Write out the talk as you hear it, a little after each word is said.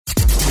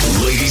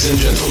Ladies and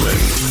gentlemen,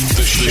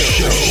 the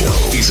show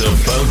is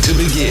about to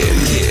begin.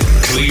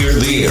 Clear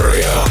the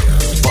area.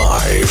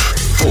 5,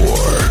 4,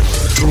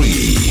 3,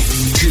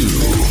 2,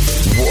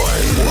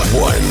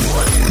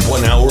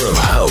 1. 1 hour of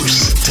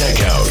house, tech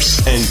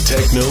house, and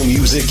techno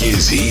music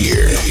is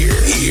here.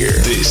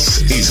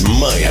 This is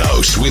My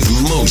House with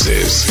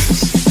Moses.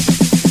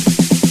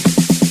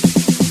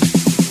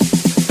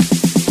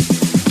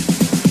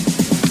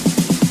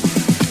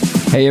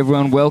 Hey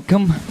everyone,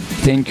 welcome.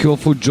 Thank you all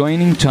for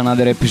joining to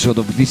another episode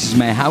of This Is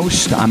My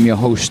House. I'm your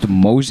host,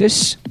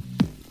 Moses.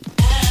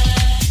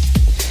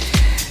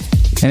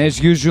 And as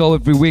usual,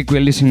 every week we're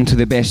listening to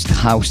the best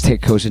house,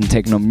 tech house and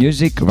techno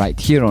music right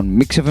here on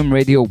Mix FM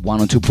Radio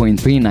 102.3,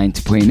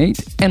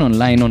 90.8 and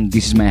online on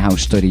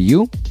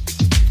thisismyhouse.eu.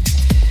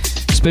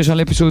 Special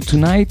episode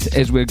tonight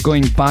as we're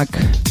going back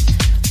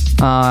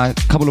a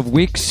couple of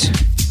weeks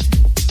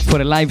for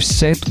a live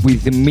set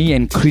with me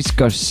and Chris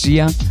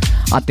Garcia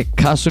at the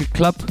Castle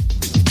Club.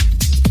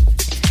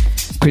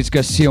 Chris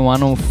Garcia,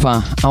 one of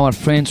our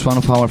friends, one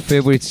of our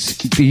favorites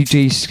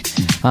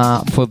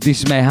DJs for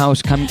This Is My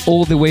House, coming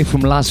all the way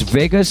from Las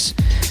Vegas.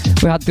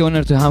 We had the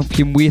honor to have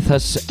him with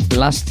us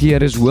last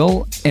year as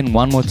well, and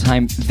one more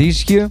time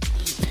this year.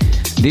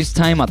 This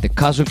time at the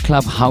Castle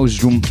Club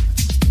House Room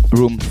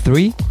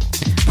 3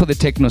 for the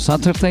Techno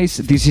Saturdays.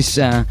 This is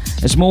a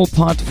small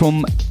part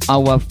from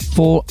our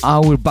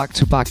 4-hour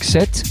back-to-back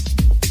set.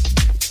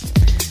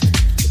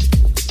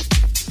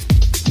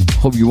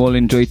 Hope you all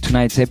enjoyed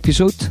tonight's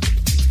episode.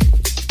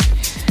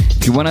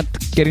 If you wanna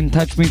get in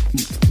touch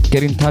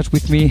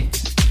with me,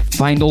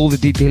 find all the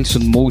details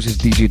on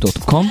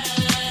mosesdj.com.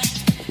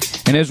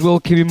 And as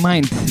well, keep in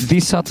mind,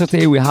 this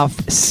Saturday we have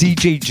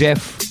CJ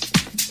Jeff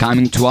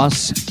coming to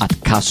us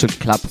at Castle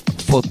Club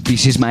for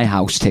This Is My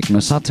House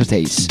Techno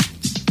Saturdays.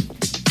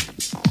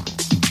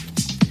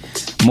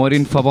 More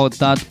info about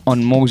that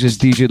on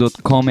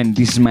mosesdj.com and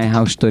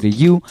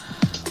thisismyhouse.eu,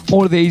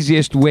 or the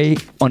easiest way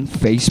on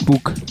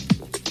Facebook.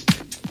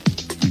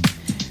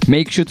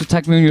 Make sure to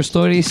tag me on your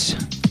stories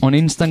on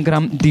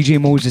Instagram,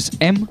 DJ Moses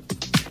M.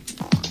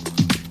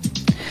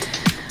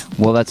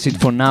 Well, that's it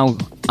for now.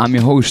 I'm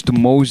your host,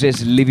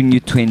 Moses, leaving you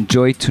to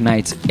enjoy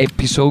tonight's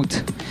episode.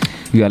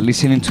 You are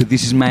listening to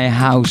This Is My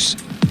House,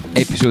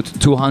 episode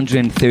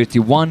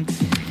 231,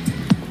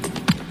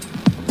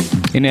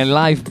 in a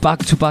live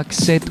back-to-back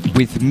set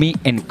with me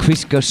and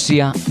Chris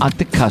Garcia at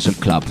the Castle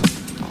Club.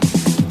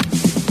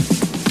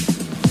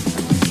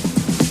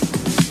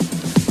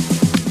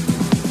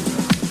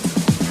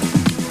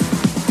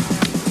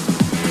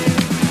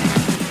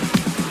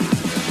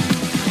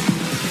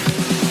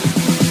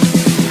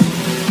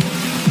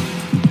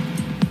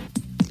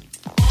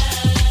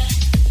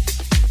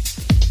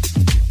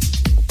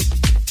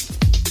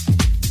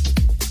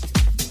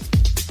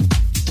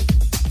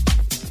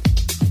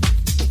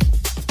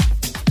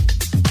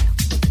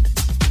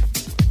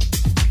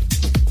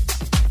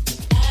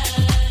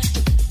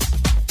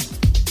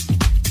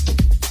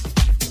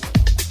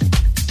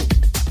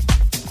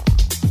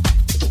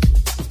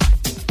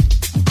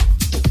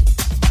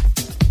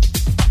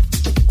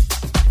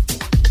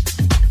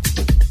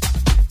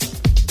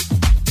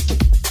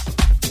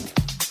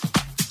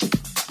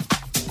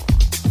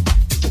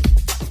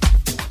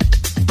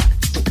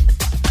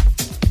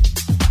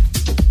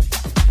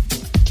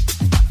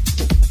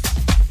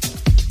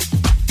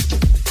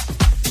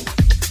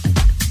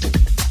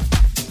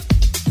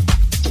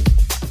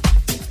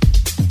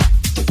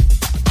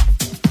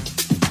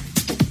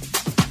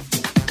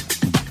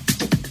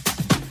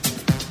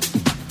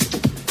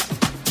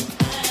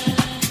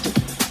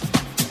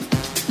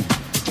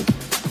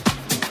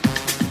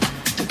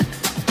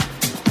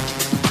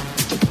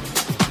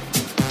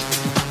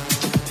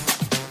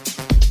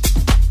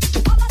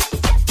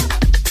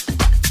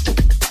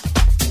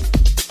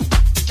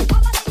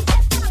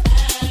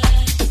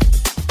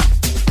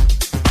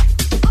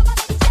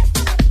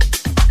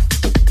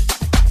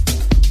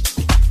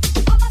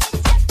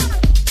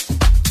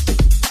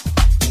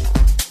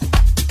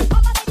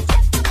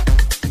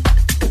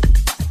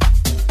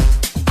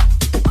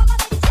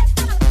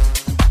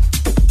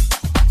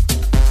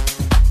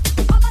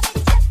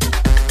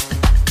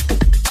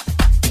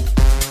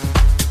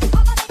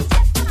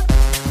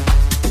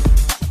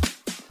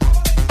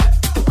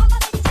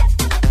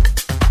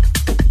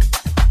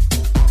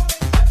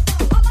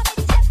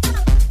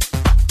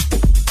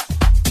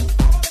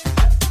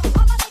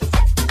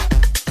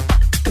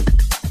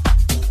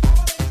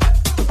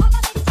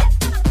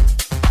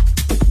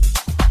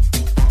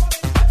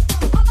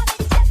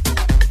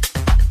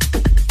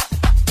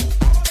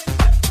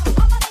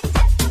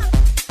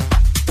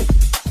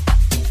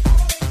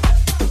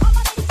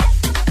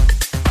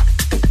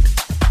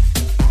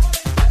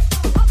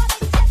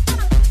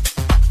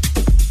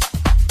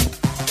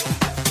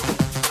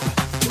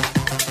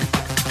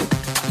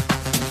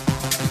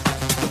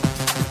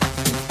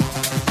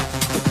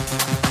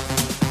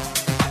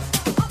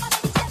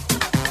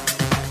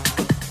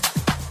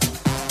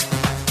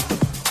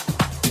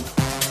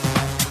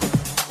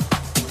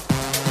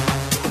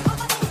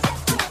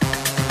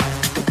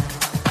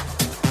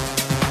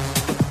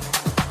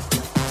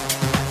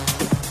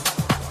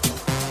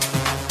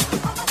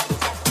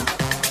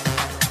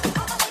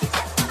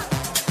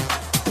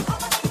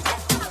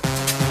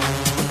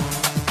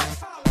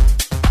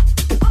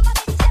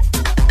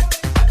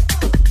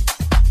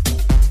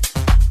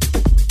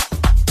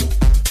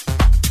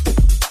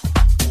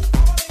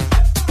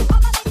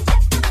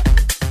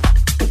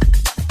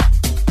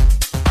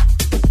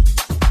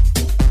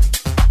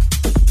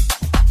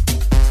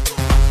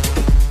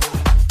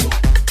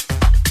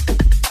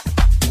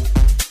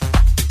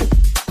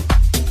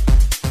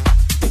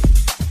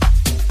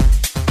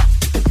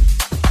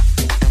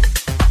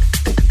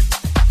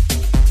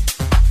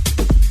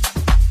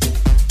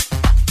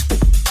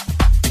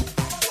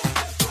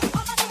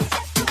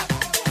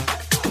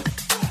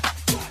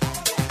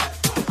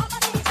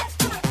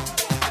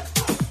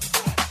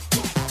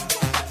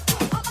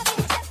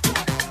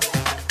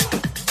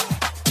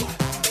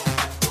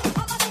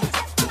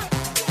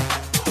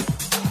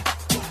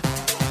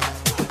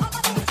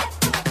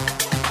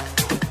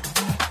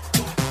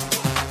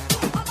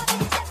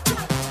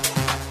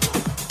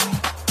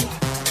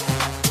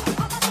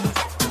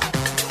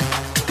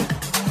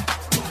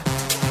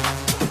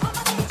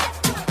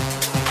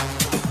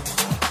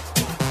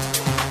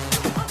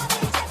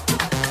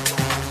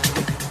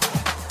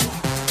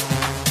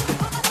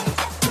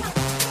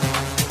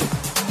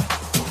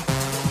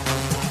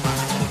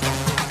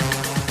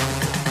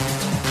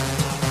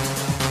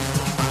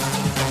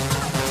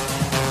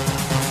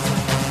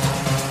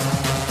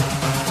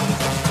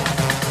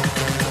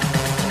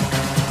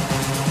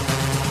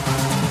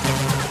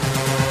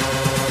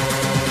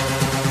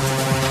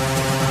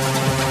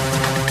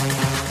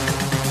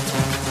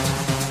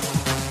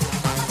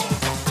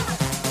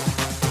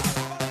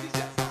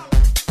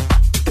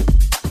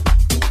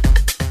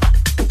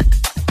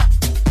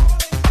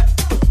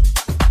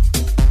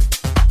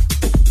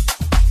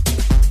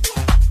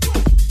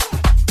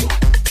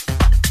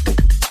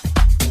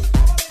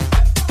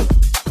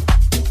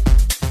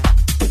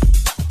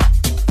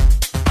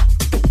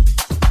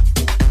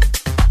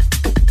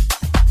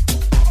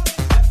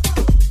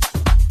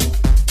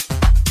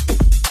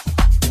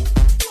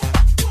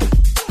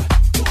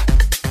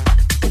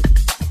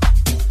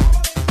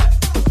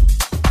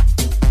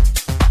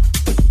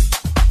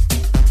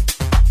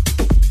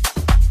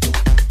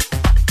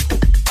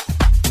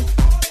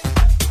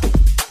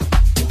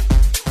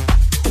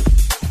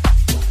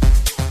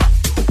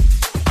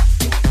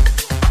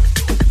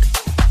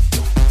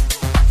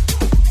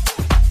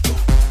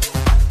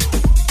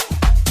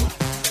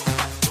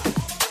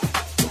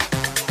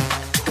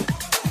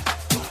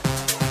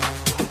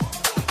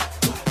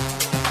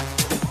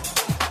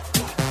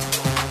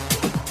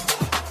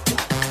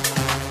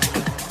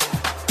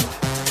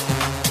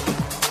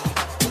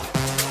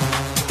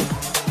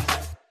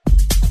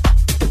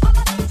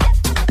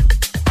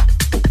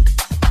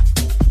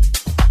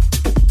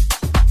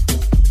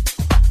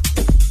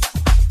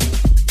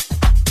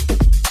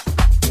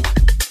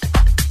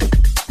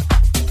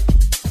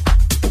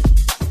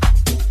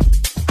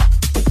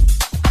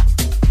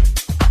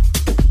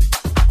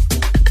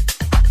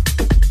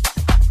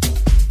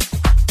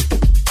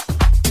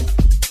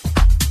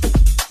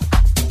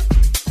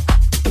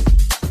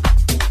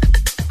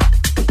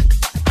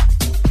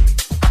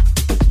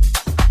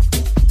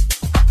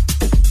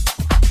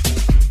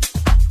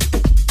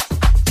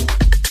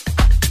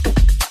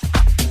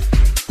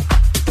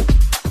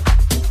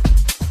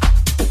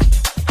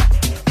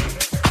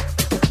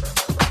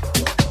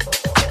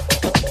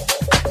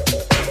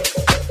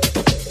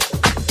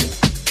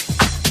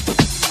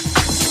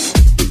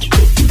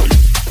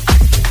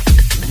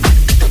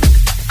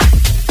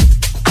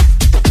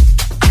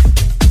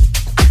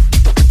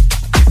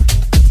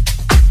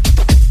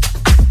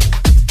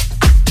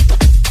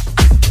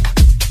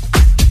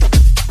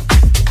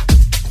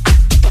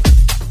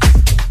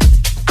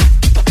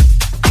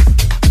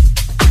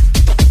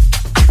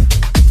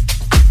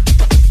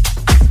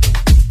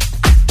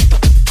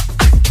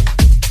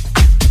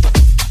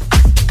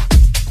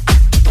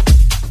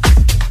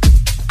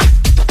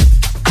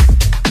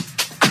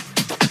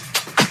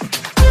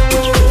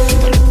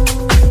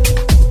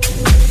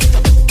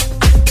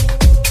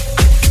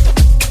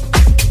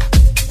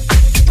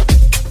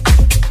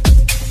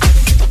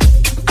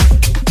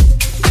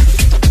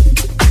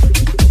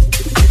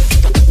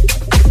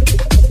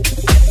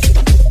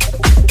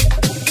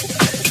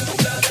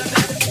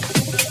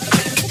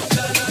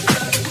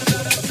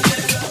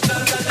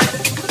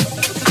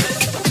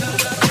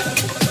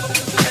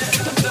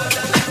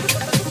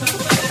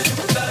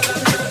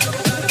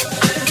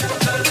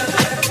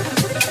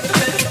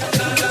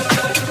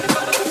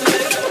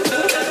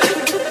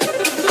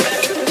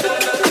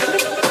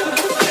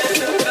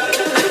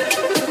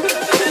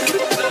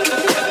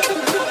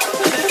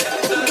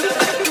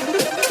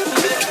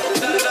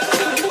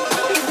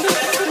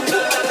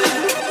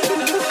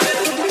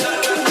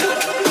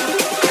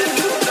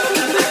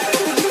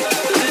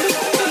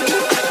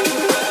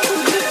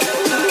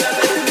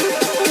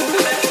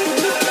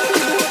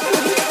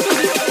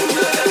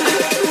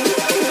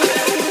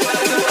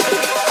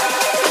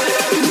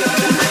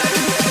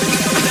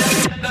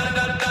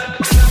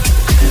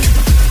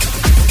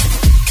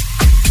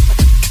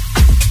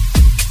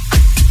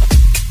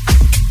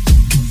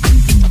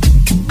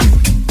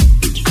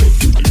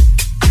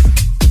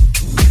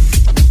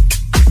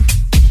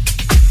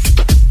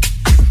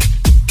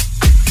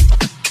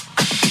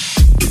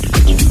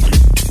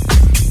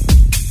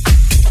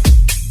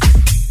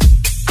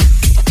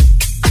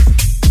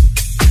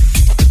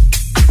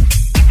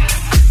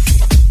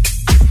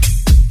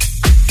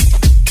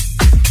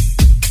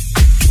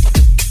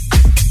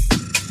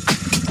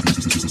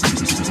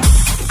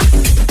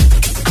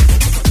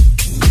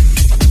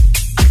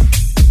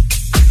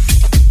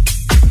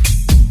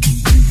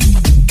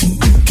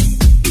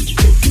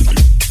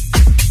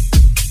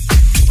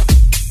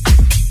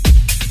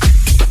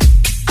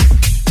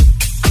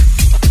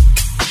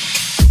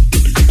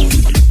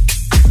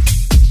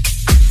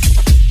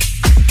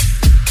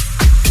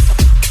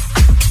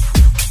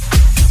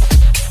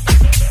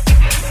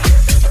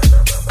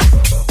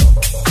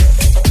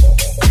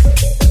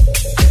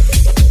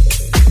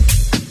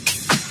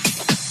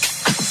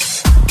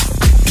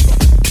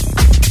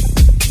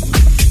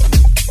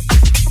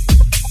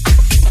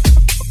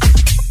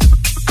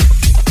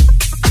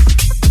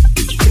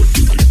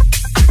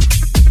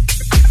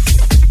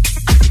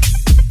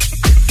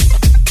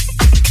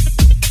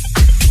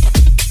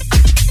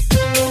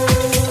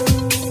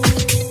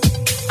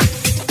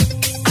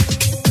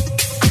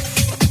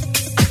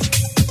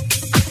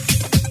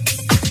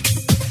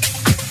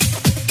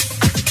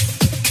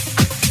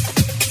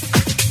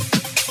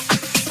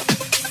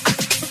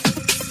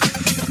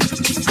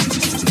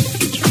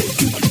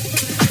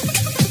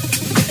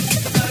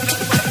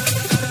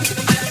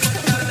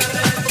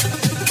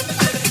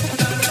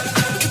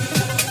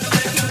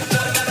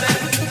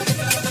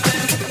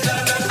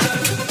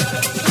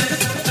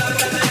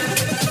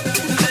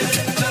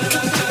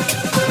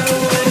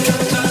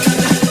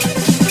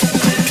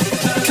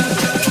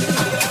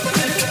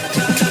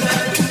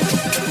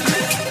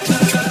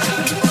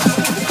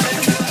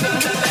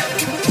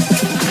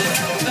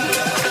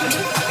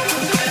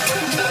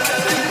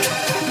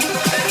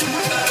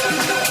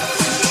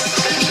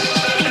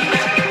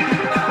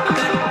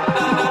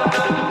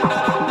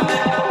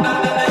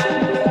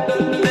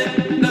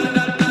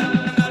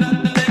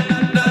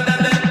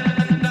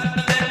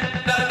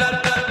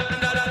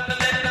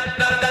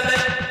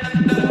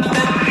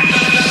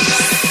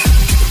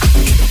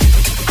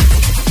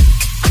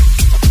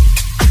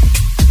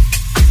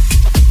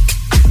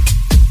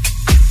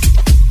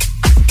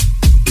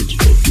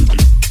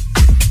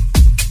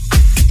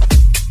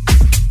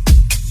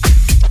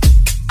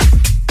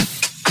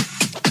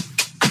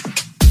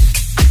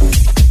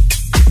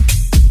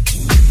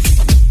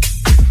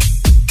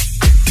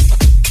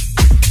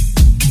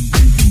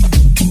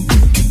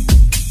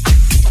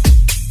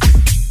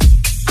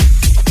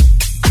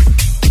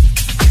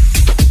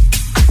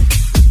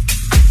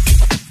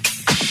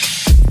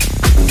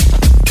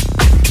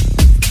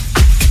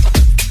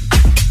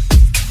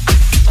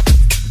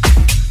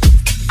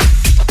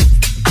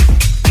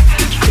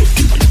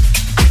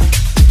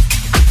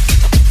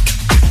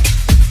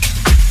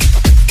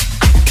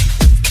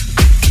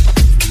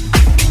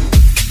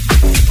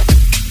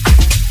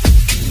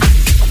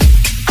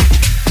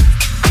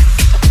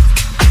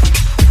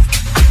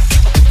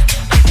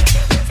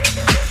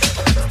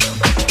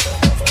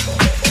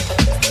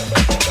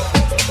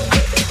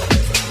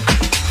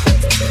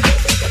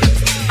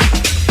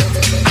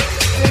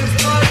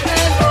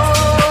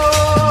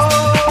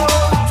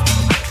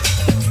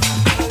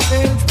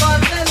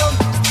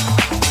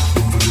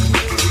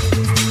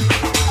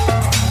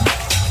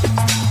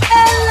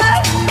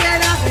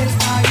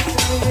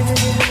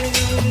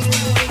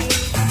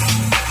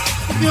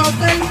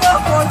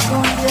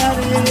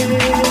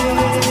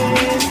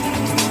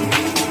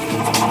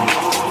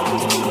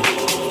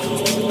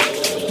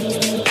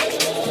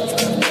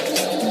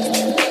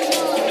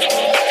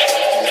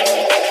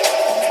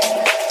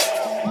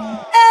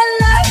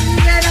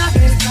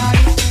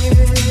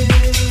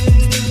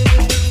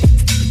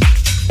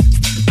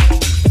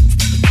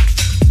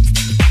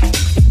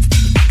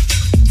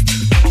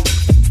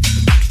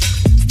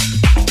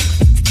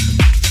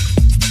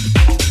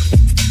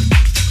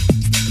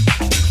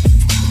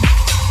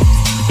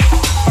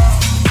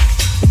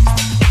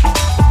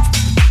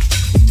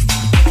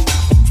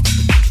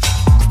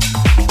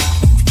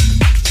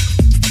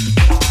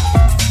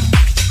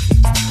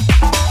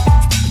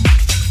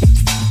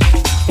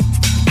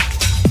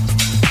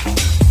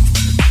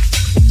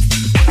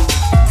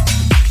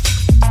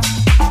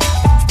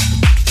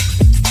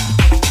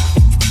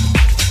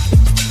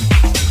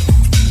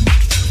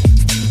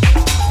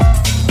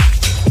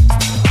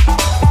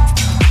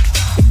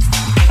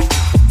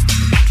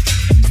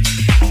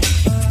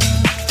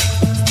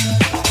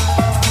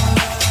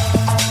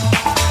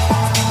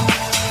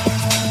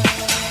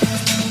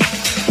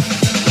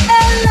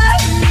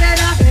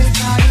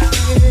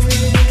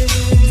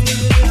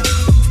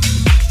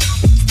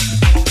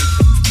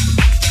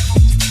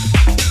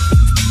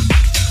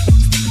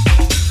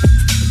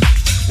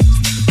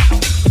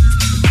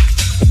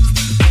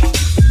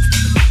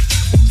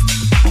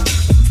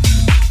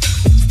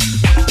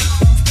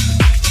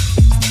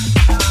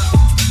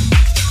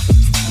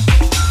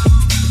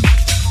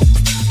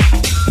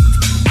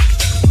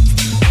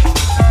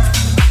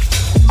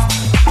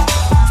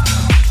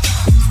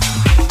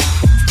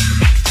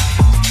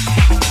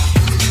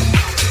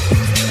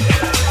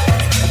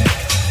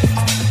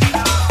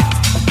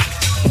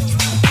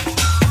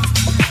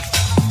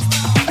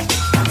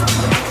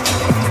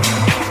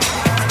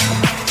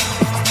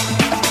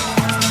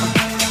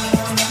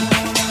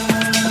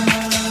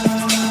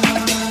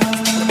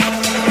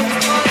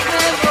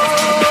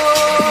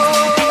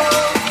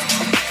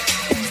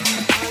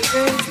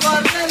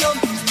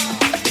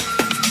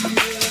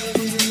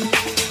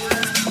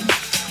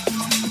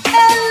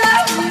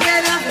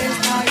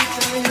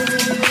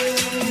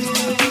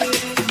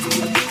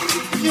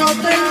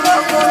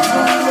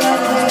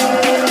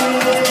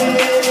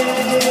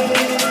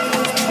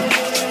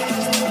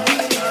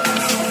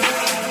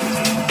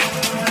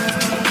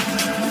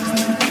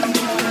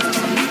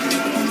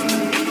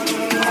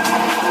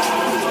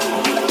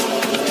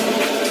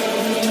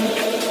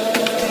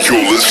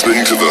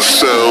 listening to the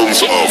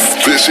sounds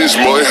of This Is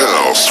My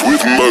House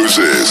with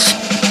Moses.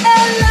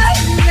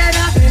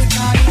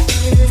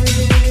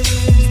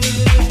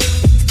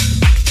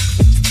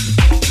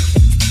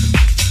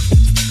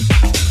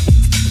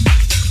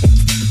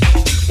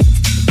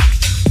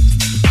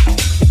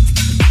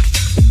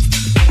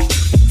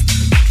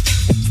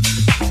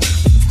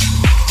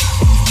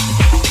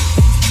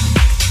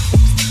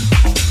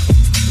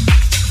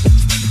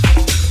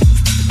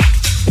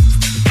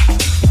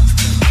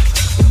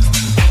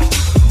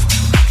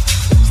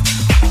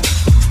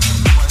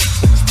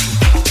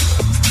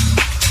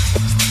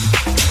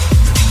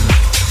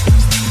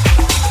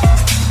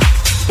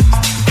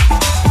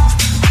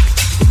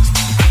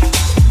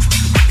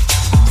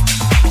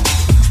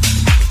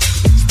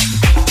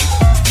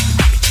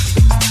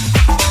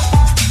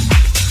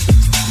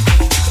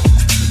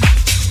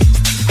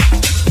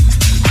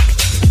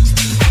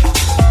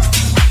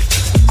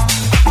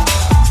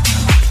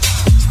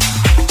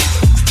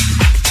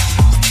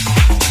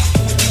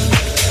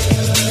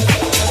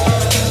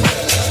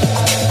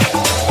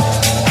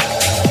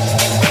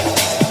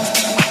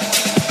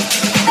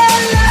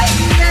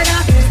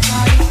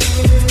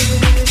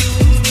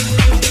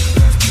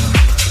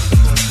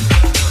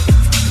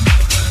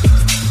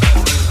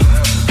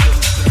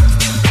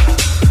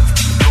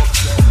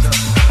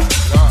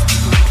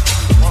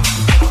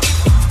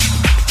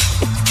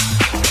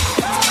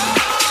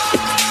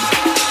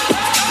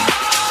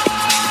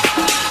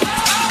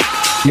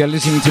 You're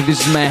listening to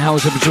This Is My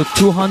House, episode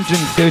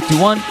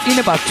 231, in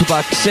a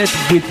back-to-back set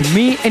with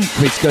me and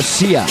Chris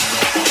Garcia.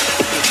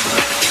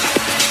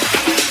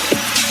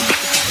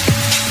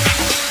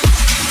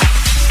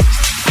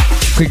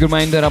 Quick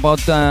reminder about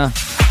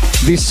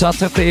this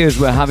Saturday as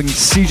we're having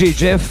CJ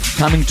Jeff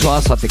coming to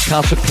us at the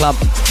Castle Club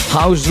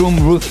House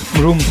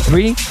Room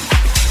 3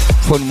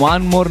 for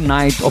one more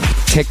night of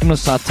Techno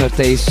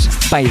Saturdays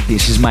by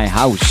This Is My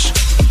House.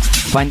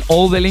 Find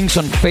all the links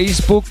on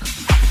Facebook.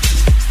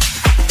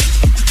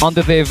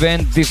 Under the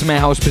event, This Is My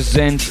House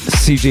presents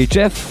CJ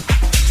Jeff.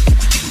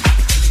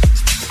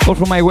 Or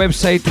from my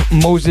website,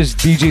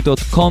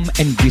 mosesdj.com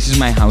and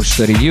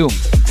thisismyhouse.eu.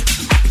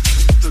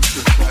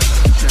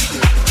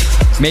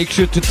 Make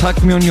sure to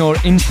tag me on your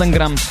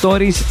Instagram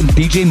stories,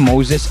 DJ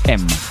Moses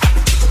M.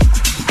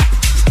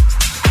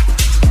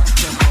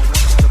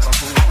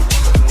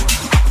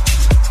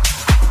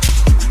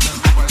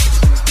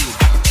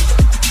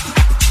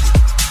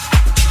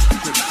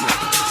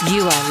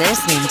 You are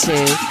listening to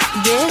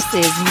This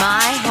Is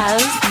My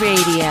House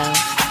Radio.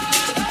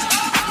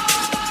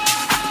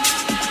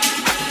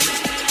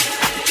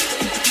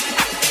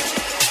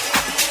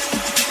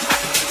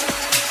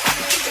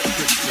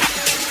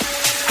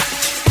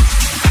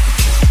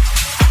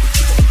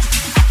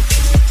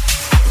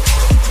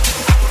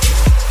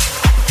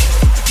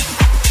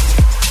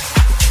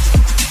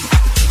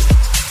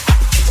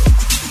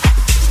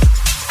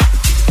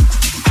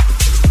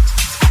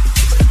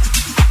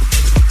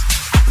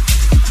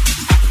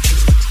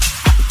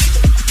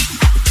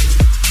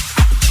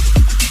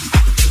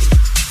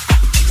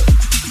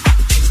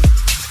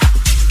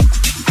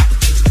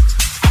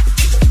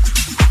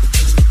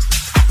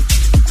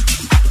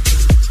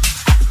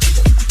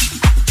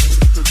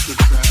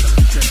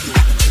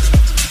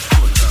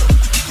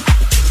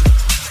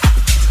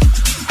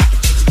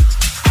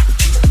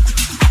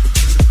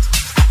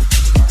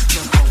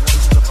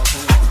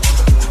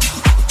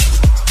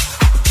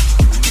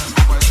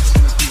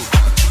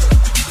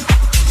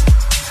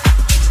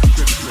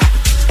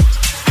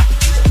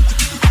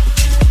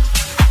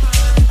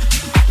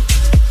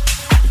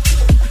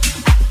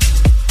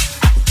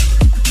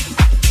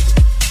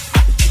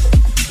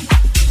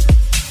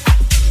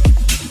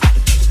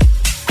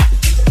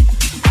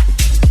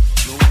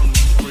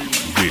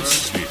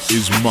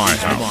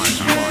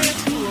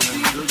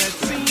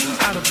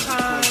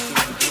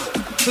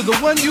 To the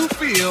one you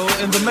feel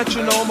in the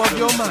metronome of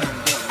your mind.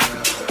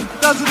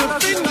 Does it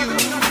offend you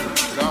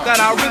that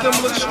our rhythm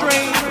looks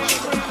strange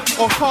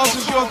or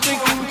causes your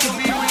thinking to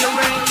be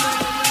rearranged?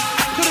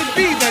 Could it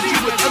be that you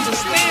would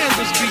understand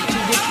this beat to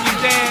which we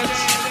dance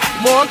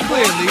more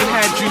clearly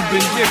had you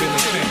been given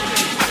a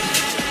chance?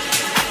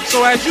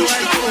 So as you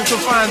struggle to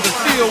find the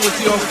feel with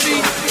your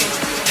feet,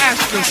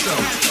 ask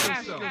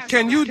yourself,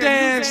 can you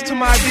dance to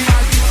my beat?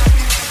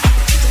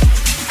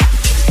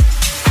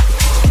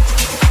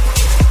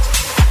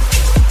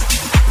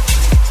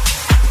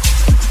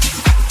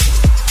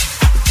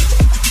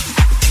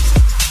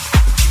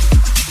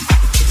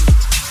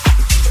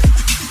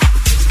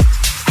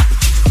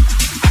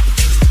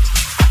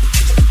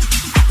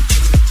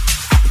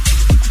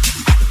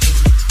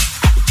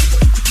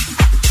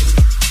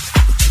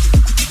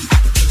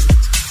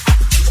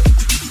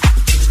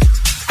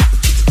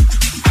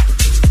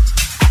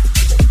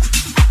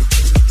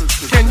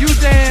 Can you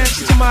dance?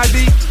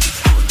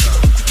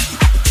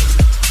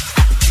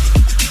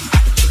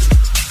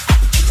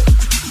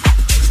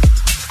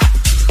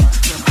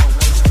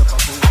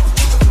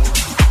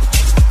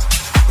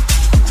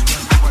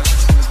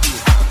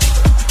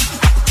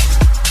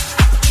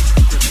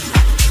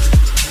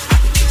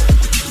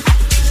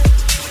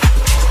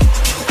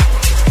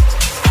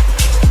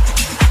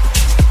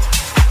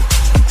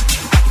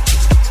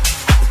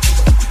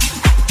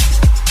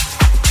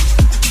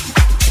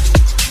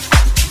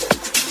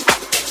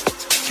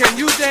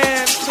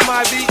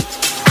 my beat?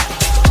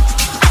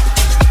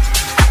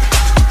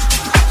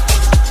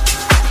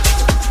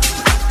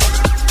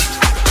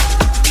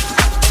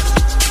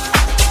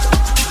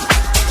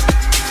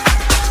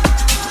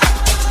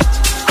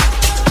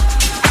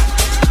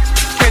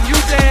 Can you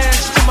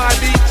dance to my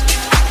beat?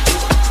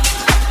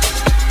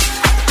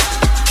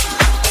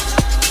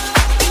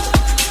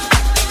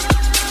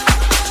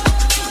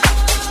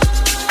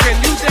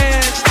 Can you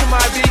dance to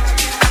my beat?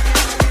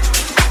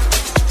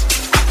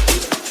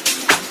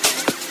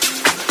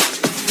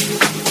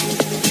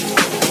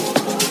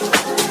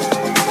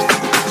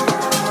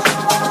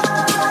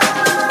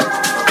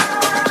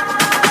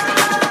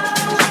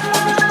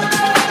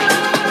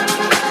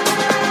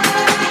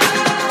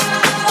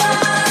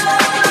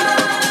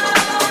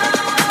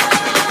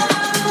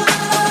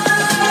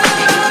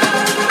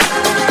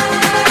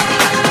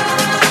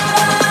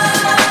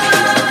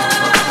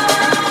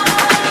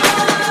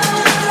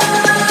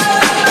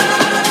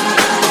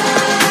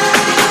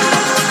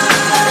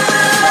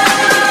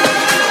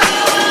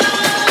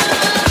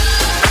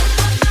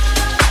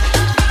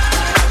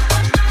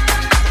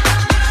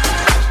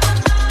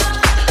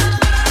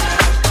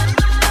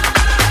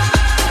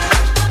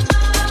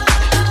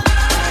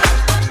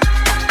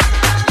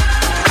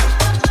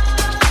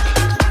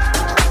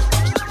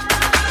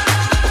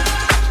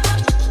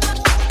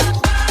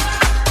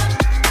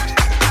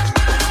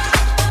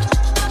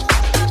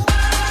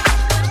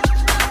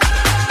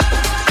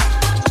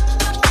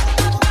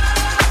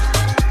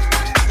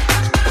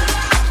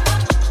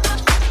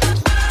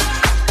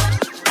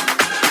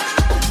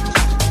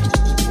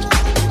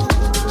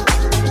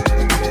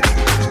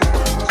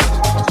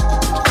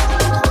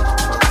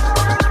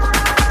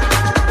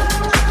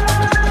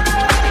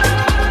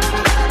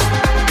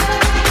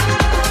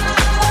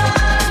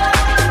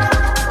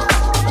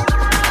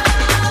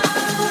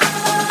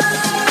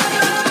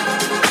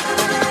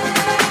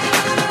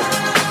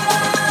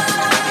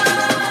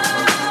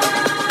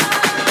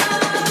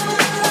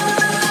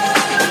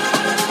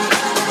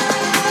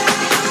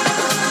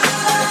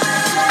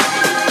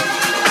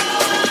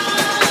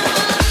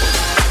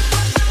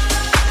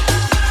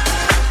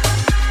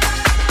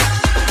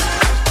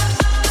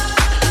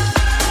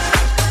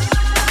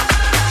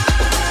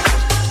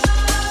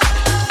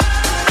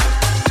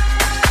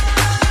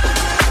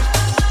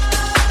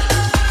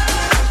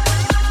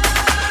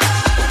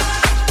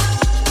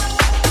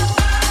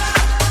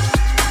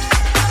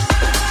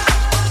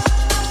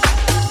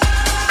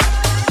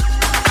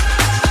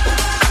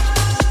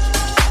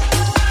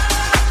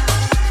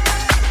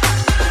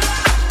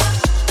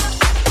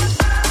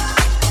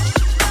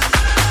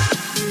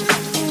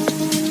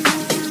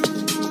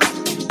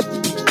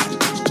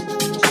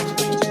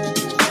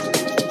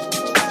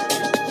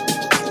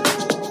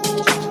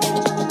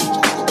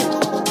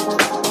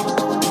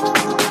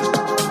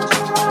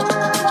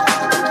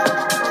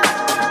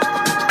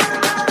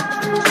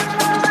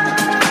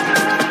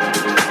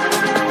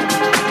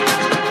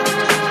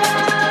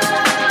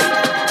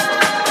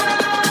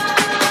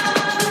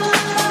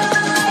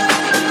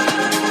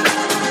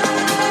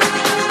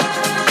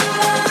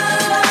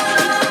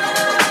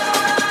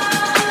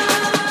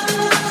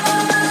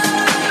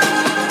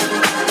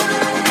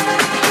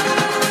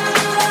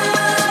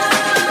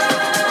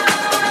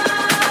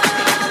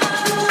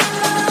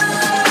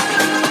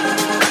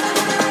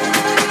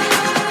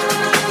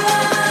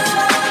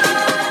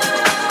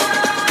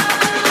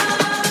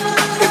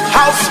 If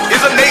house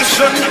is a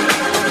nation,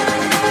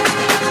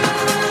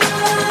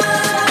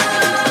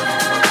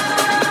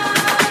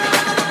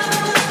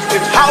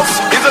 if house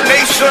is a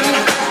nation,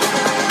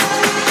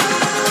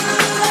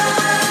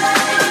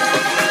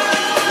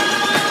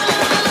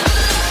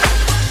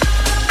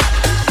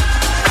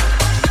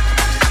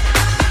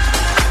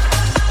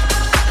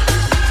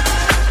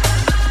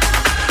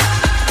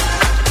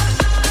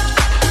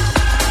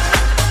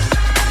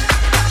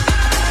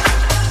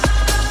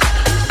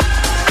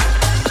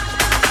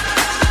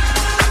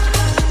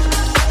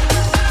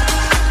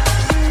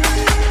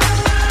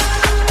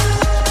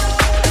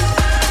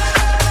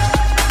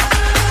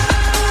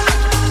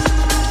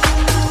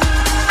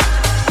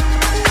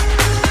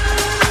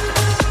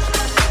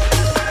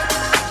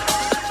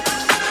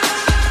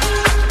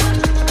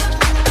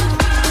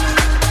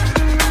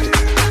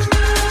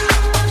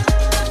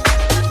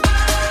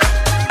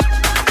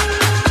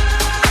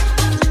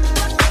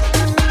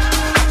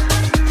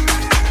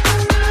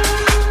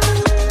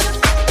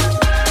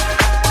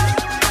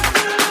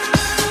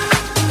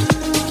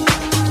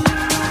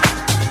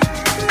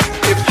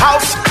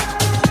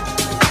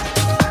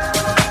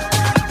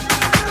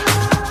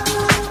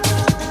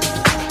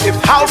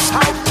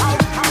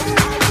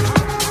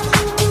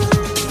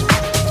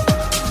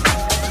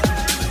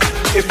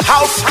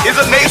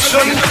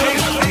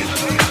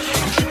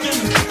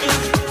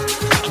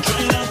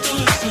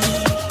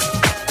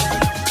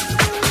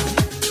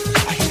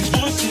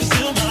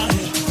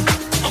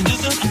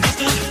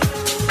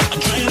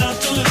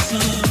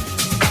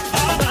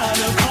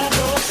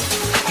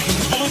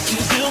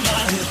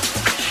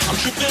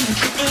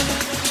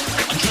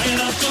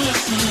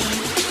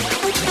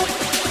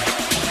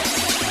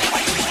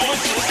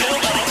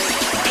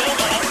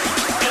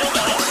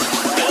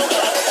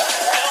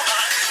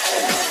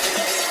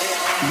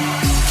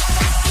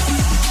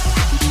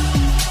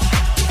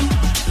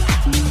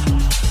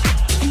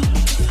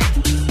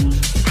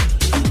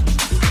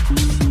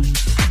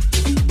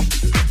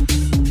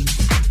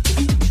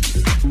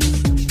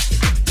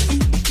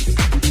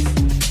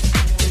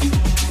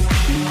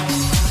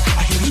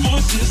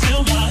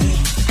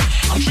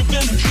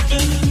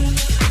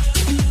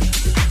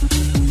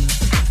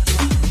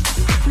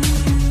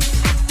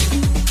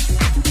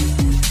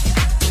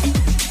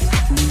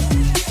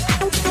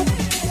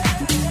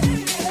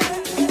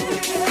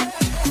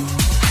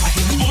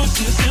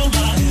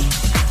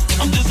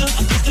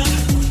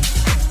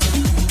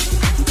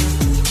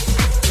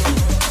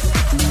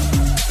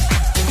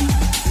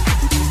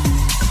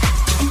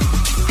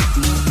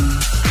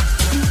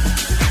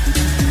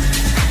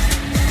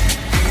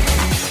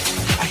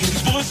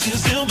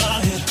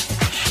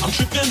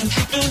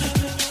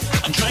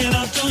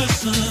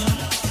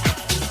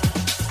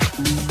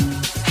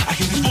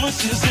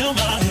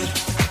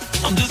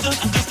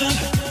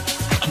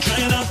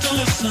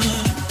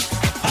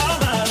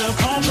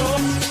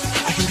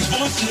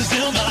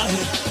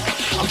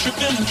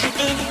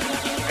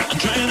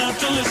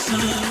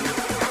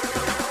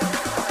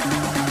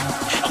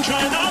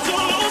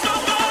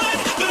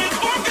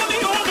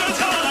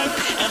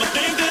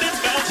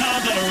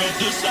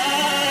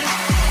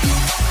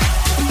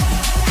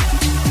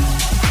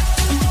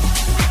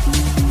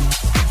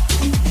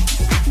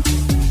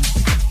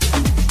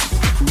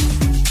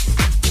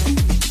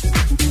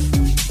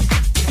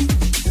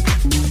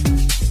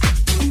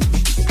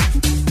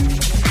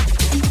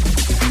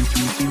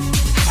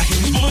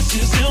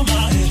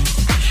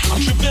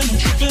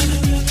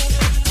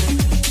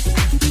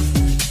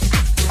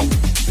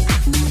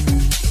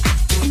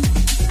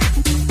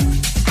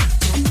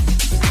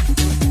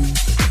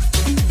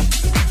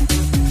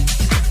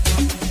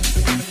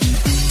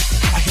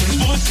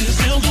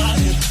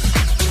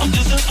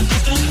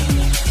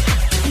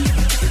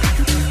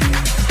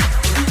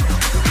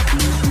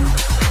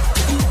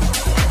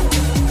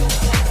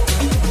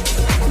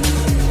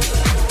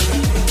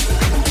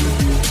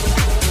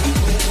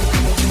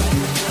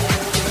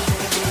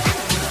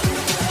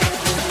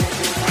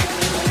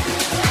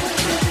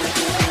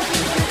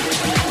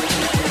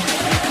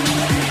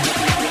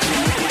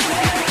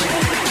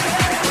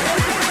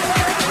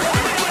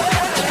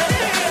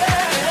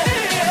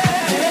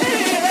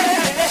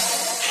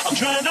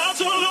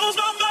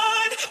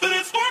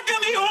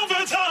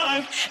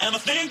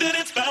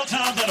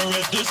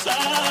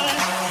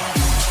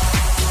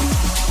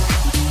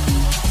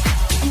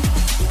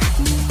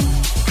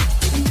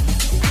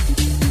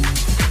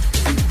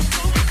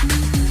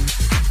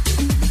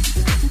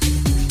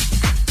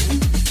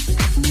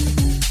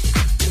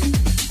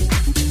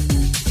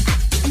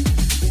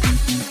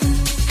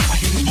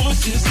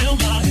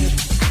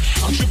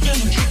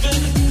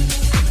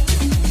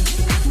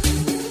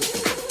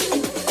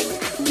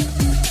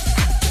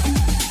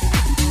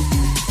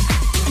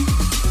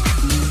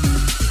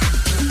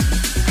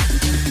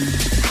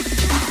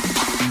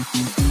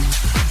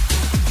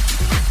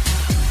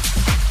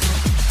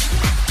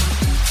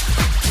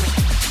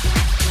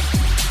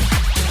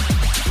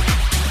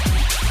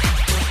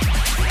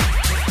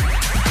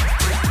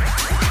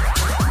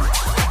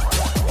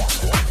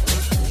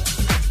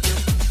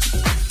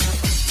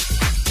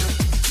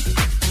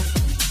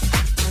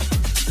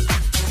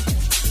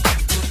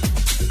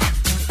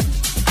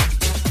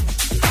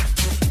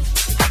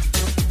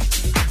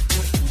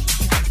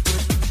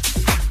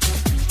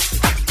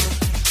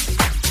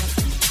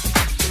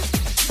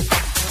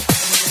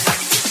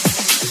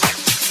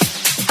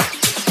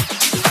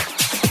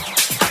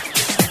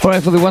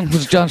 Alright, for the one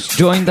who's just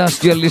joined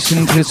us, you're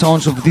listening to the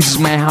sounds of This Is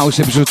My House,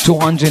 episode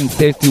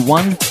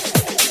 231.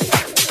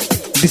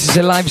 This is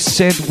a live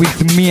set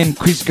with me and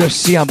Chris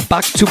Garcia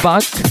back to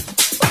back.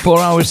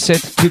 4-hour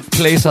set took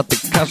place at the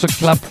Castle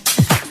Club.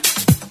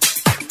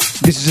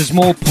 This is a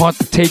small part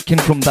taken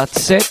from that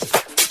set.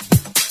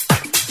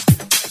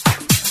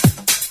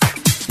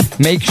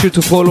 Make sure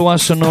to follow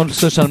us on all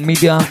social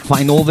media.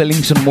 Find all the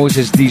links on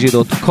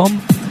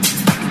mosesdj.com.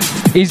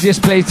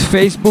 Easiest place: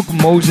 Facebook,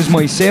 Moses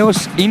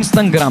Moiseos,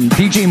 Instagram,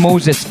 DJ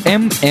Moses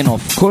M, and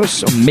of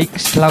course on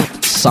Mixcloud,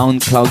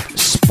 Soundcloud,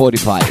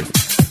 Spotify.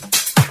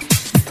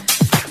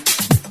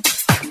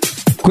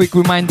 Quick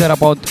reminder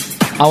about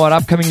our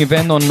upcoming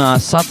event on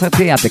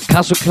Saturday at the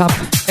Castle Club,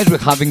 as we're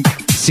having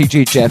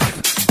CJ Jeff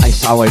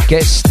as our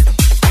guest.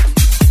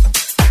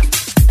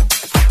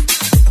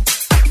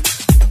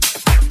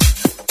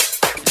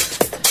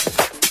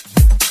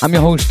 I'm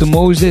your host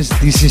Moses.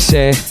 This is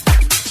a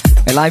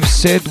live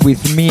set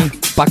with me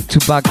back to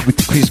back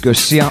with Chris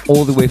Garcia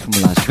all the way from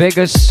Las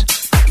Vegas.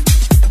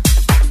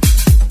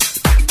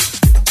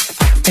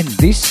 And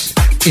this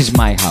is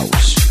my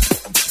house.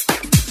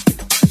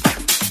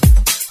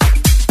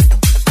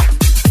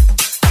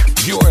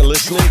 You are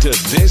listening to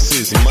This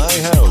Is My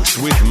House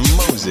with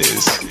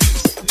Moses.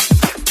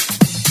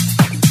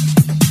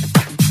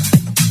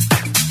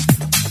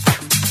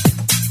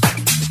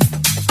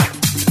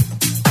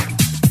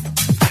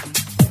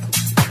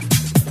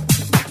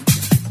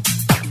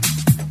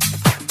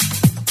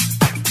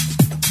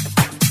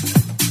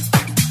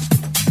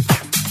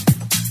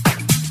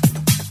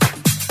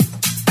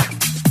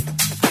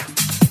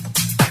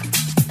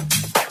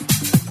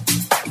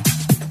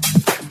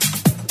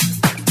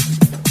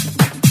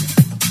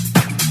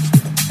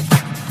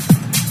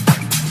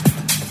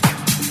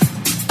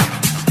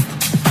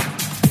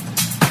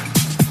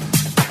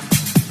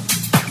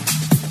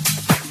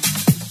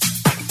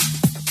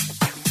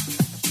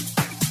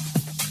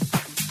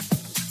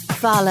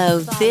 Follow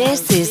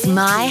This Is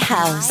My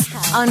House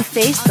on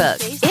Facebook,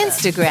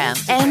 Instagram,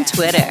 and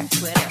Twitter.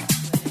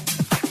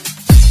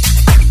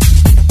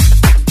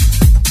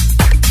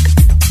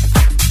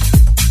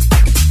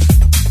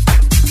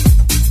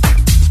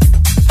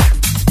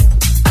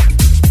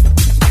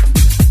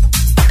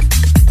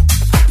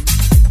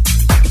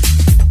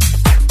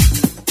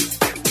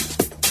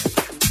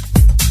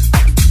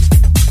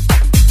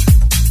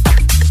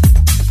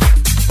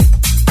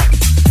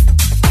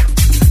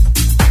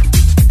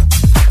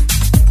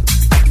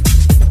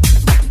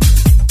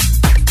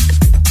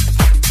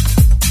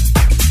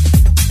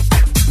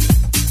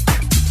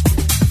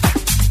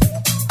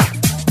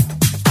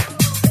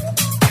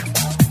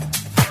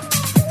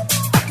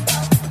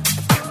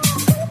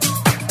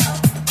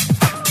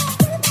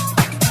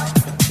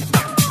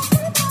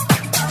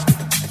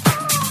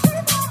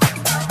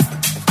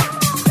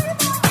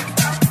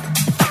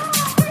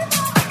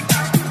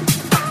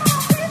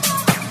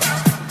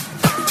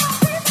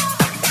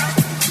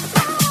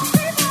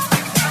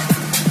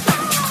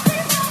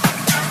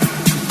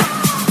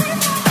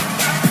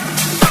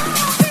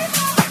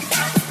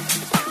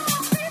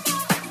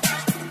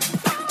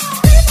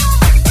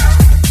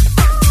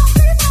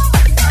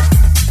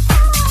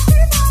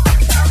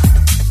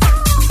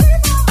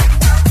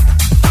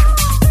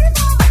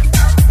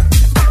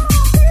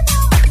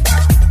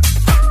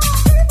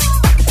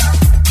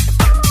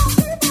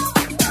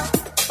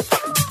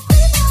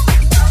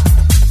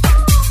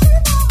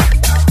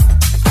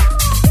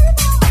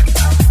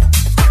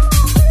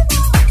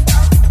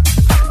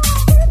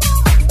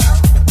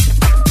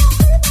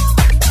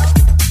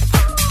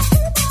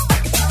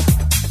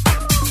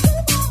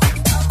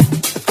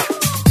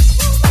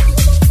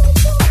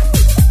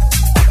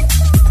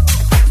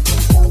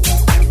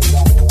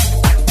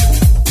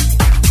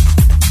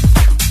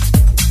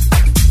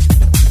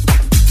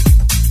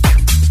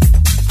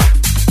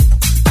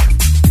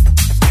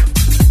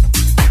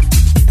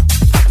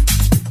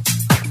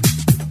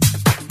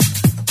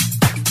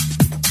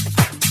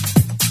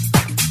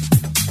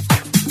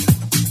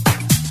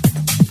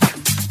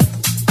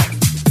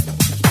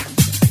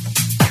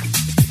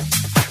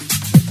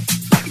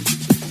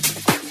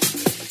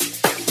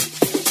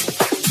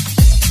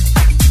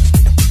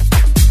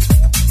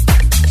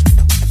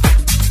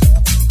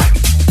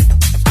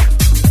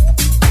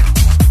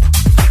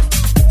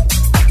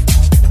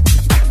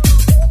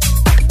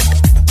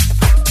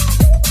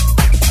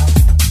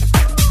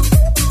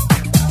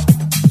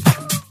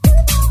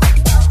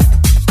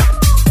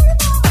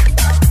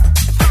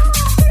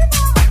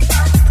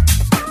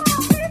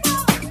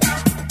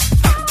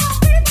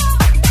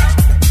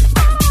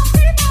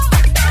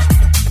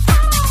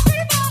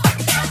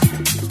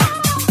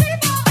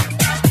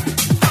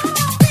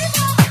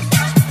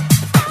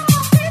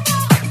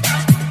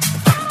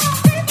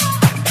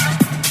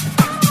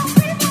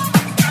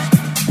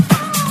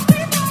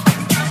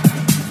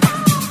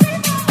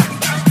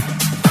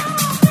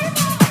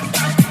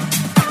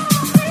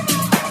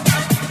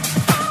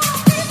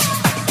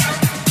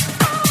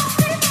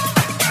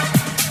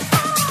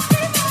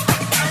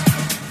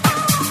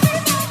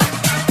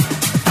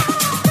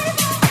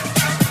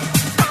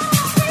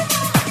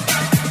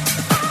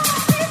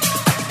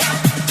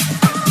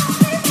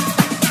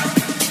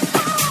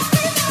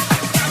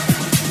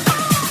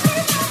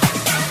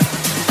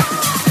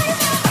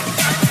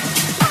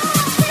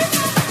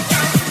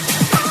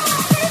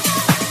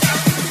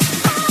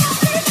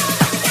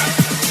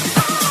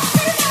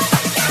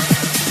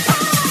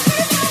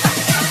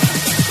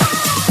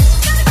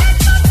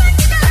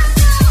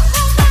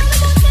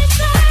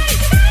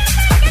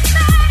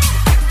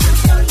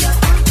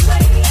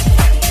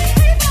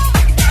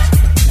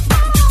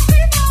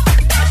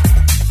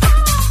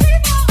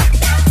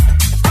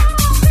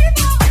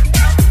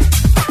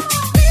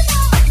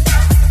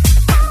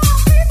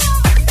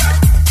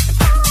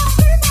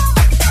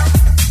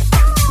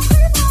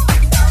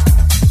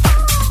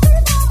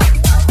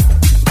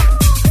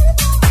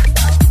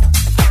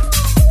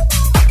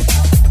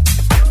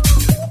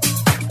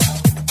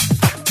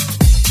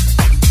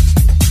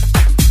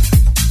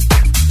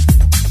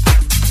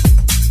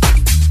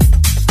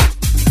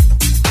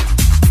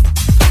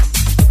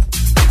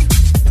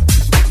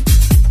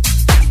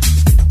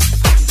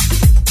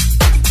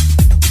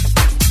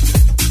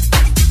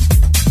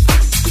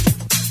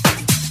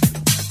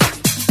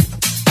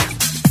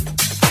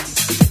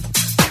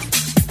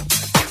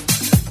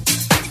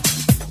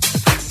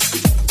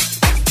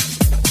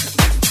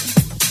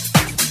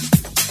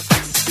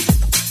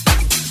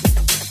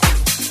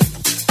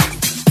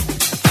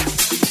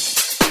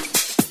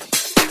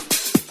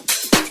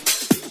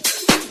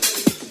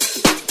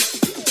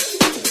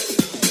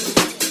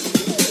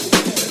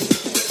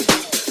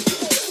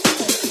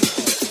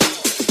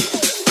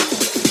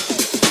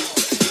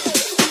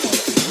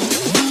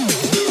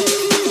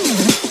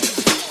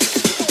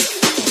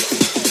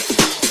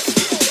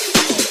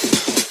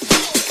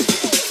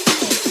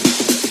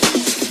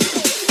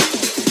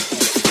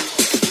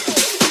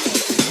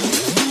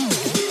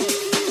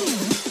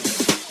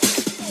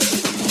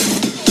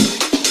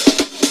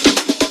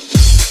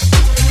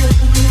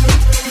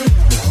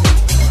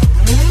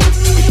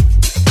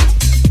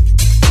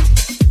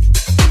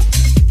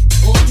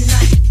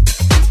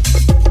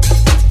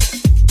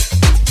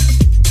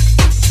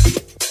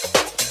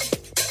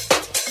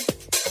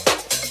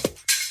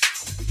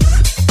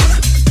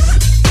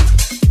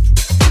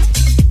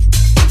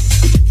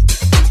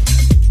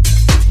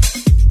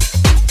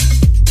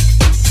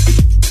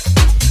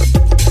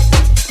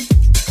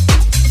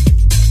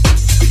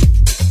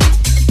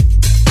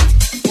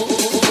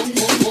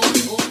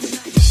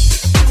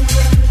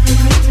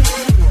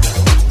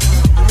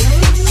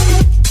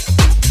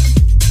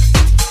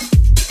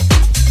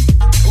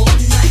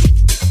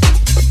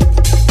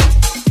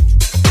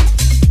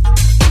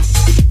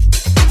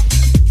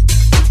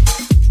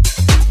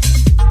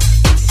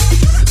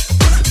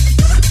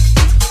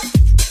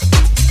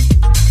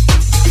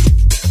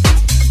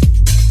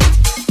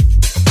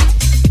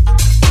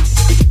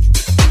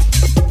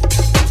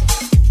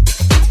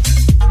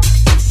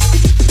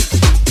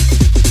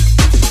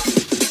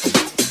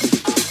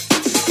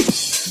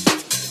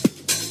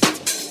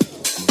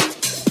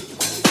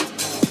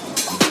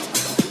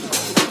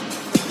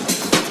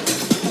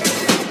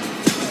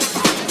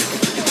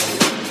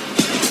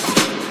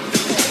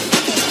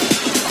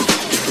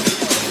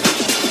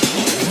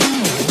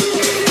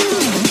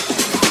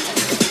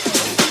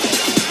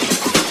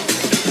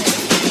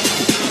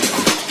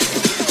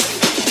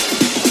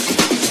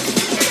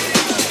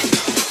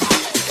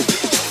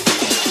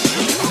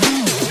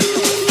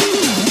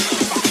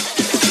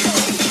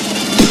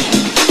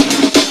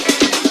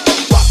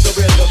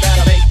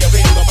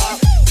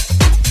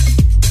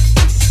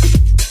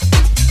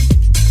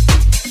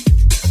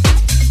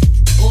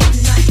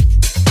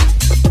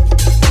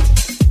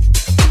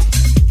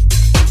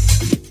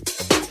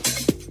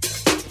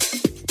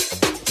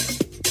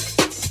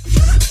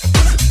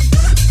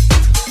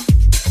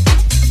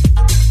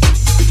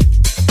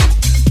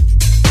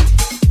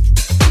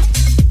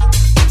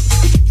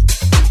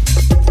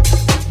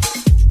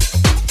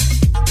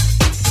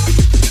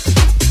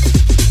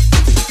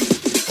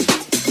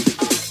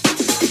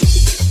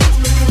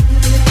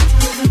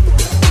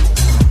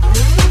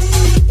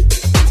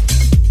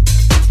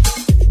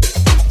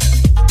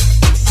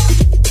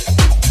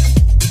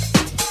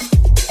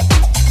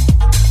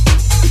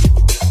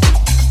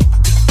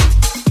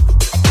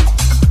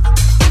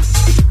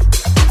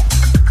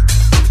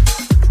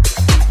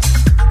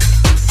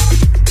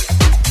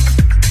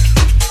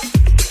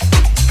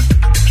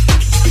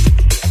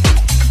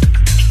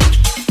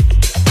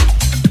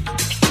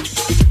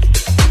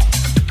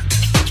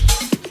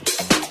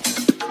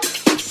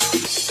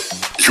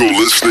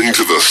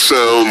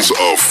 sounds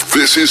of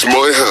This Is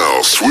My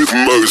House with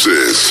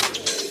Moses.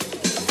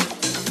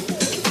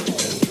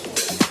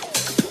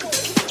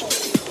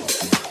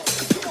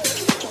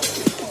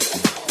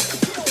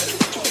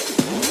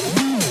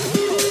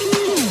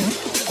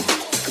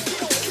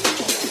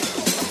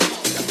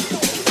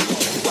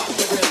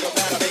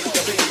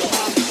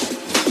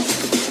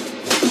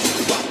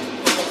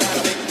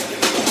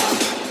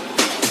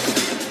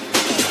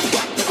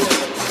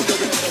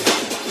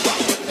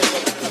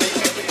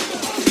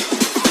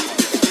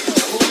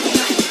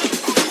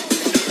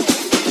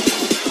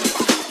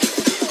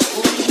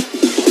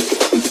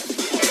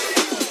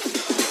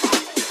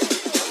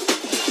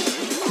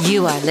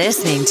 You are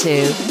listening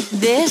to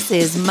This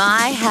Is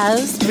My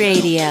House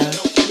Radio.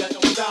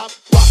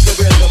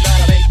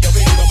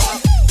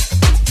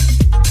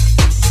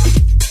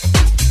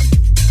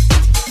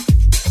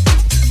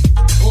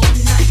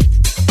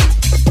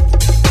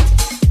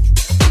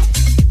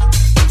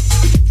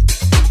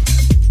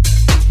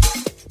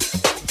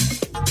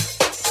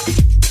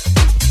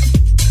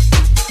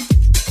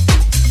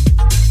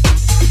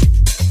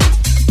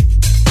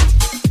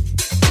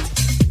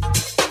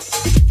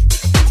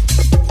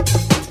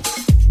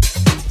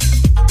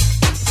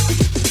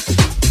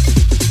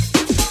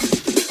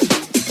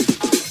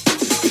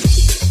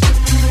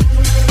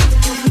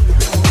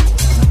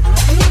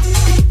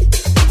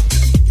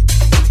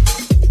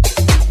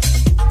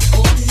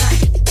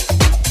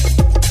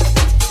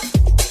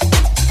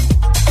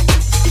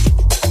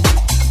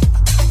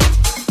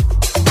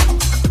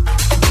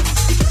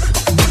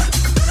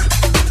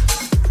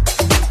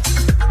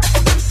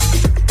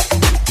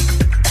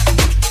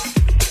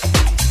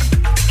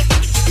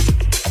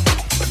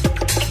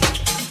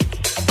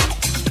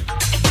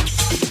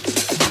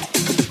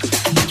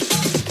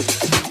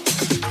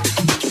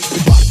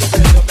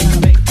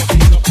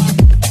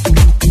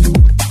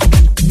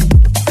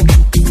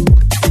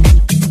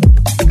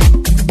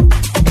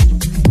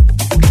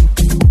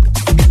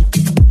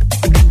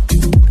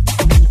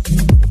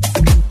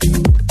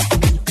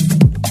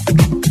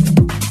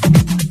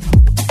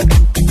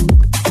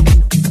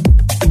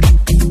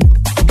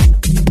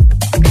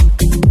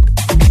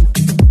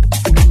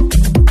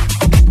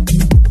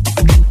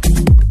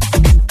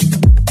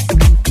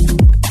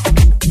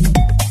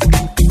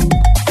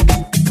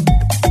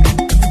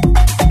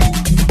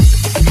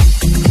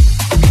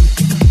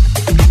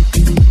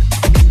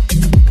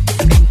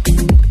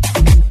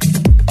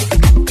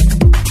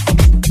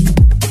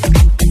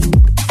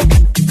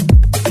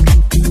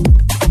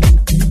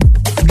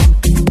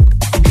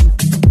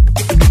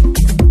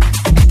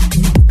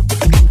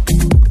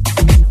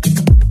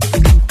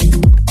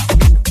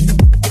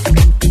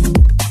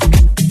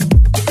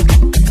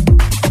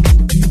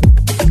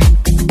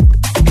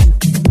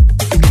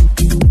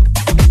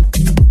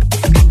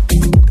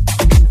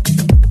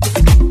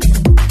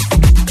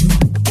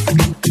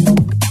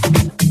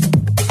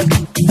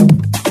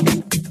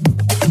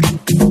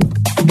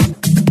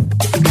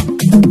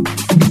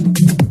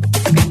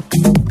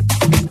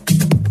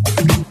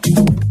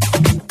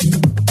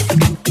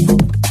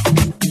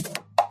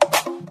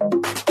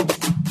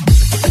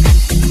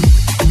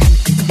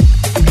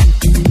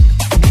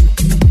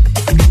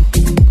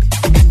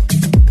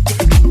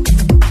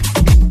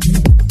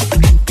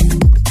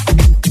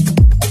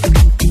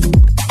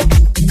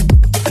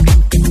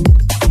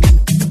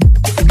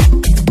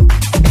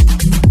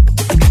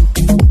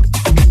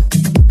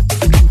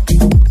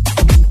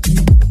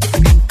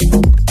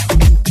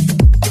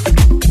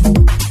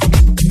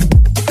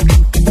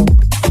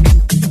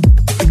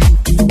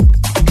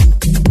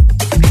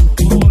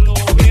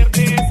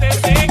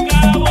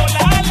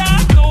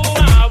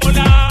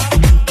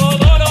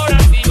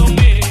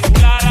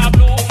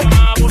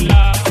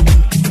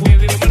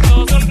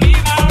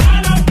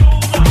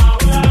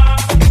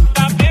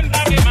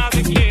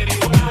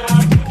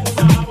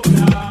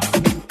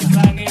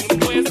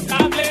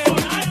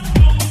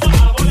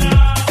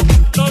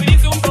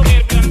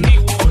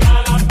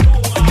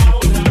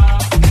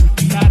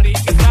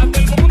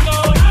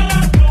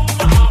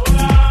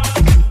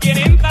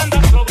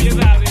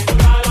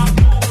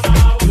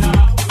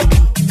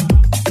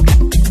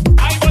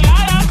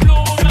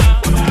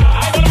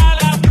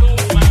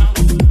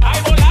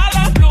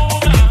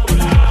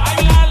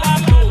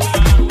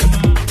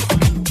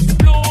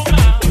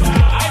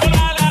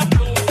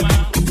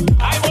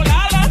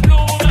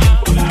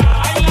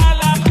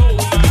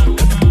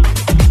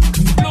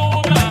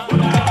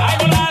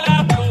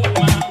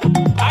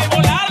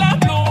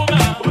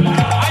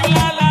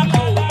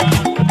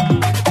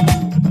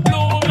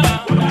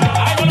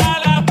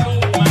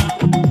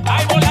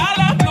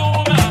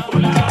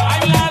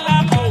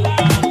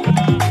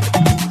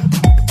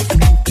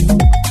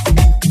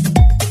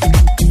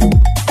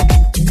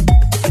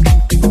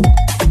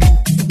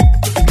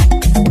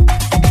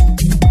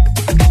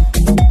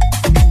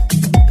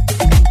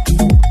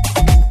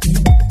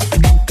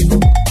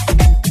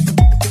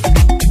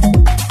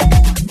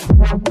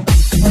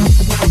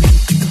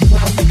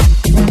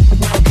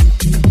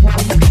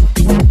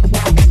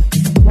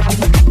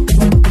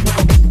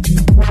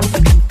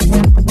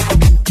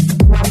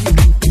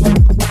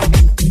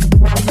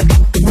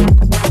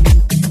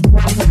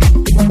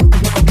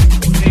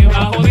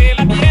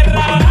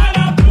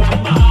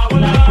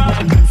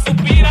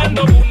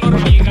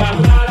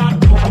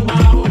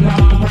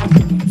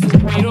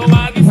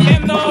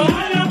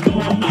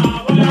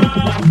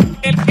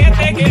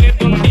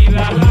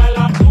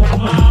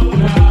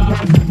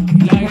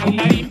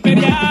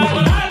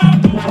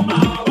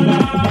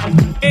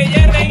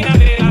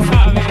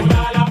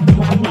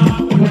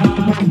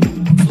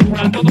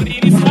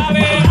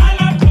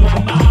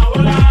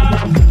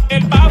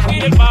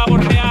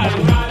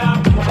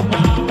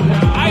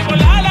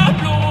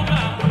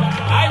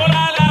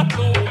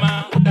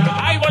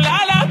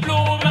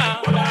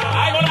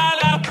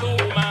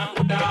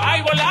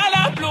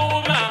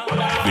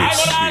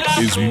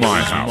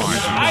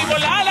 Ahí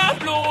vola la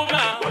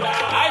pluma,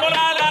 ahí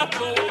vola la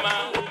pluma.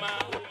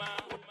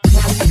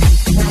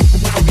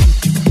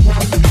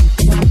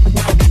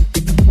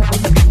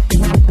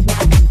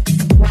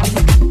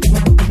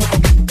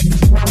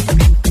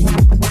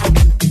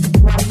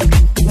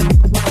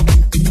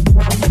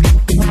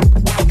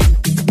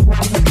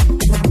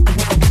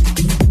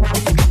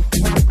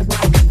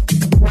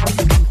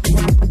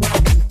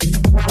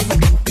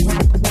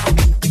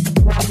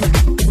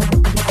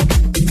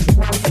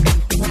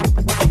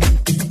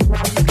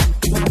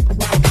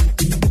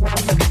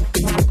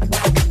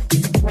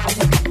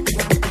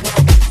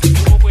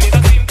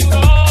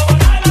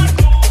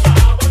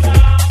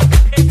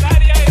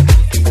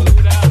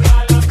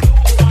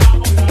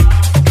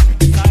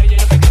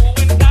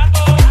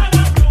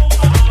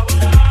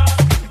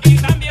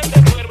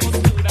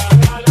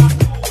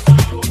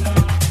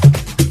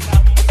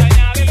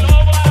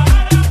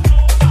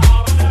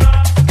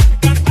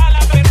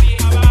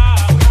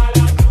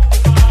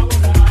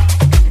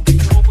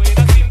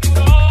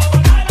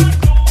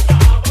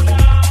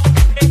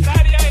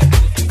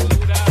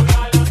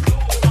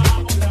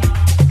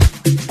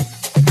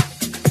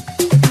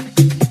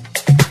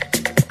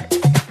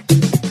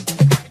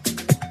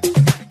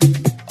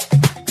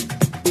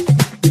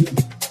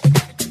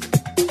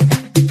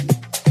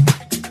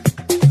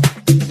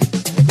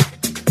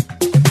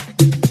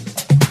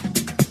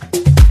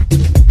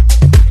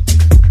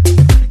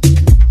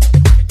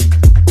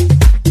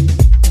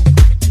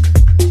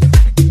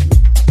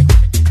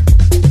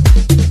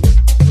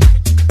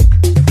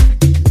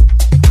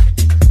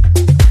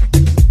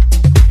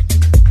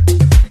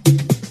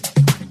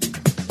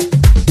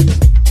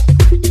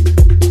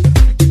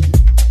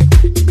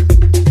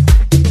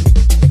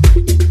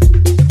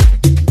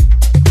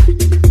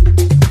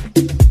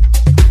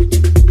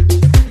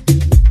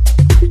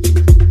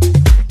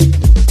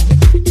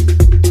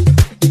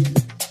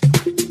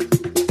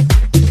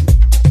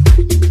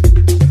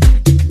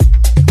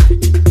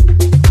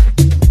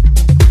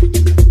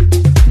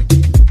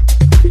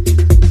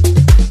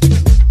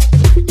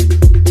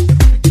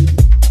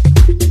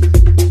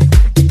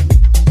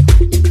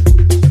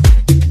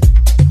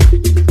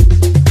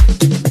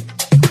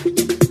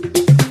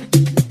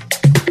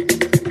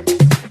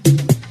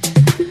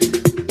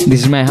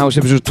 This is my house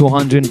episode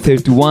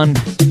 231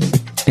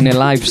 in a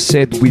live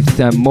set with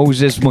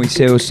Moses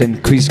Moiseos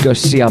and Chris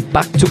Garcia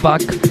back to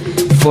back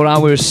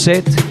 4-hour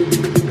set.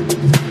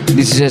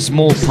 This is a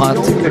small part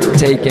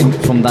taken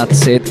from that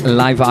set, a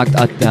live act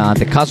at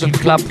the Castle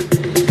Club.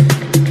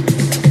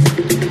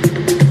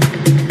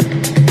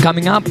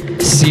 Coming up,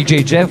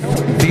 CJ Jeff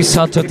this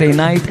Saturday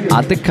night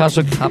at the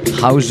Castle Club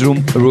House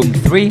Room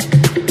 3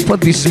 for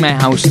This Is My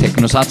House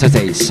Techno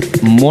Saturdays.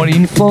 More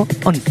info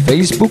on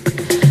Facebook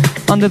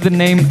under the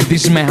name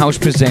This Is My House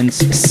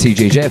Presents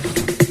CJ Jeff.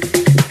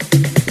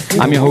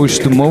 I'm your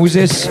host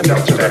Moses,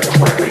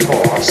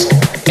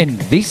 and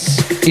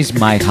this is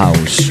my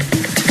house.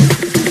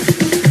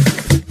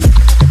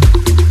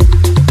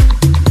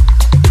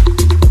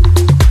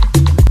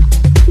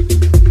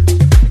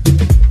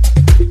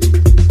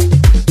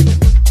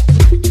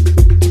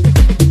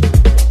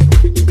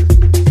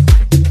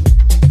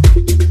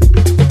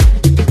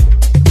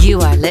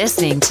 You are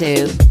listening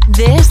to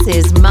This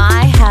Is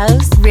My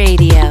House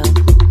Radio.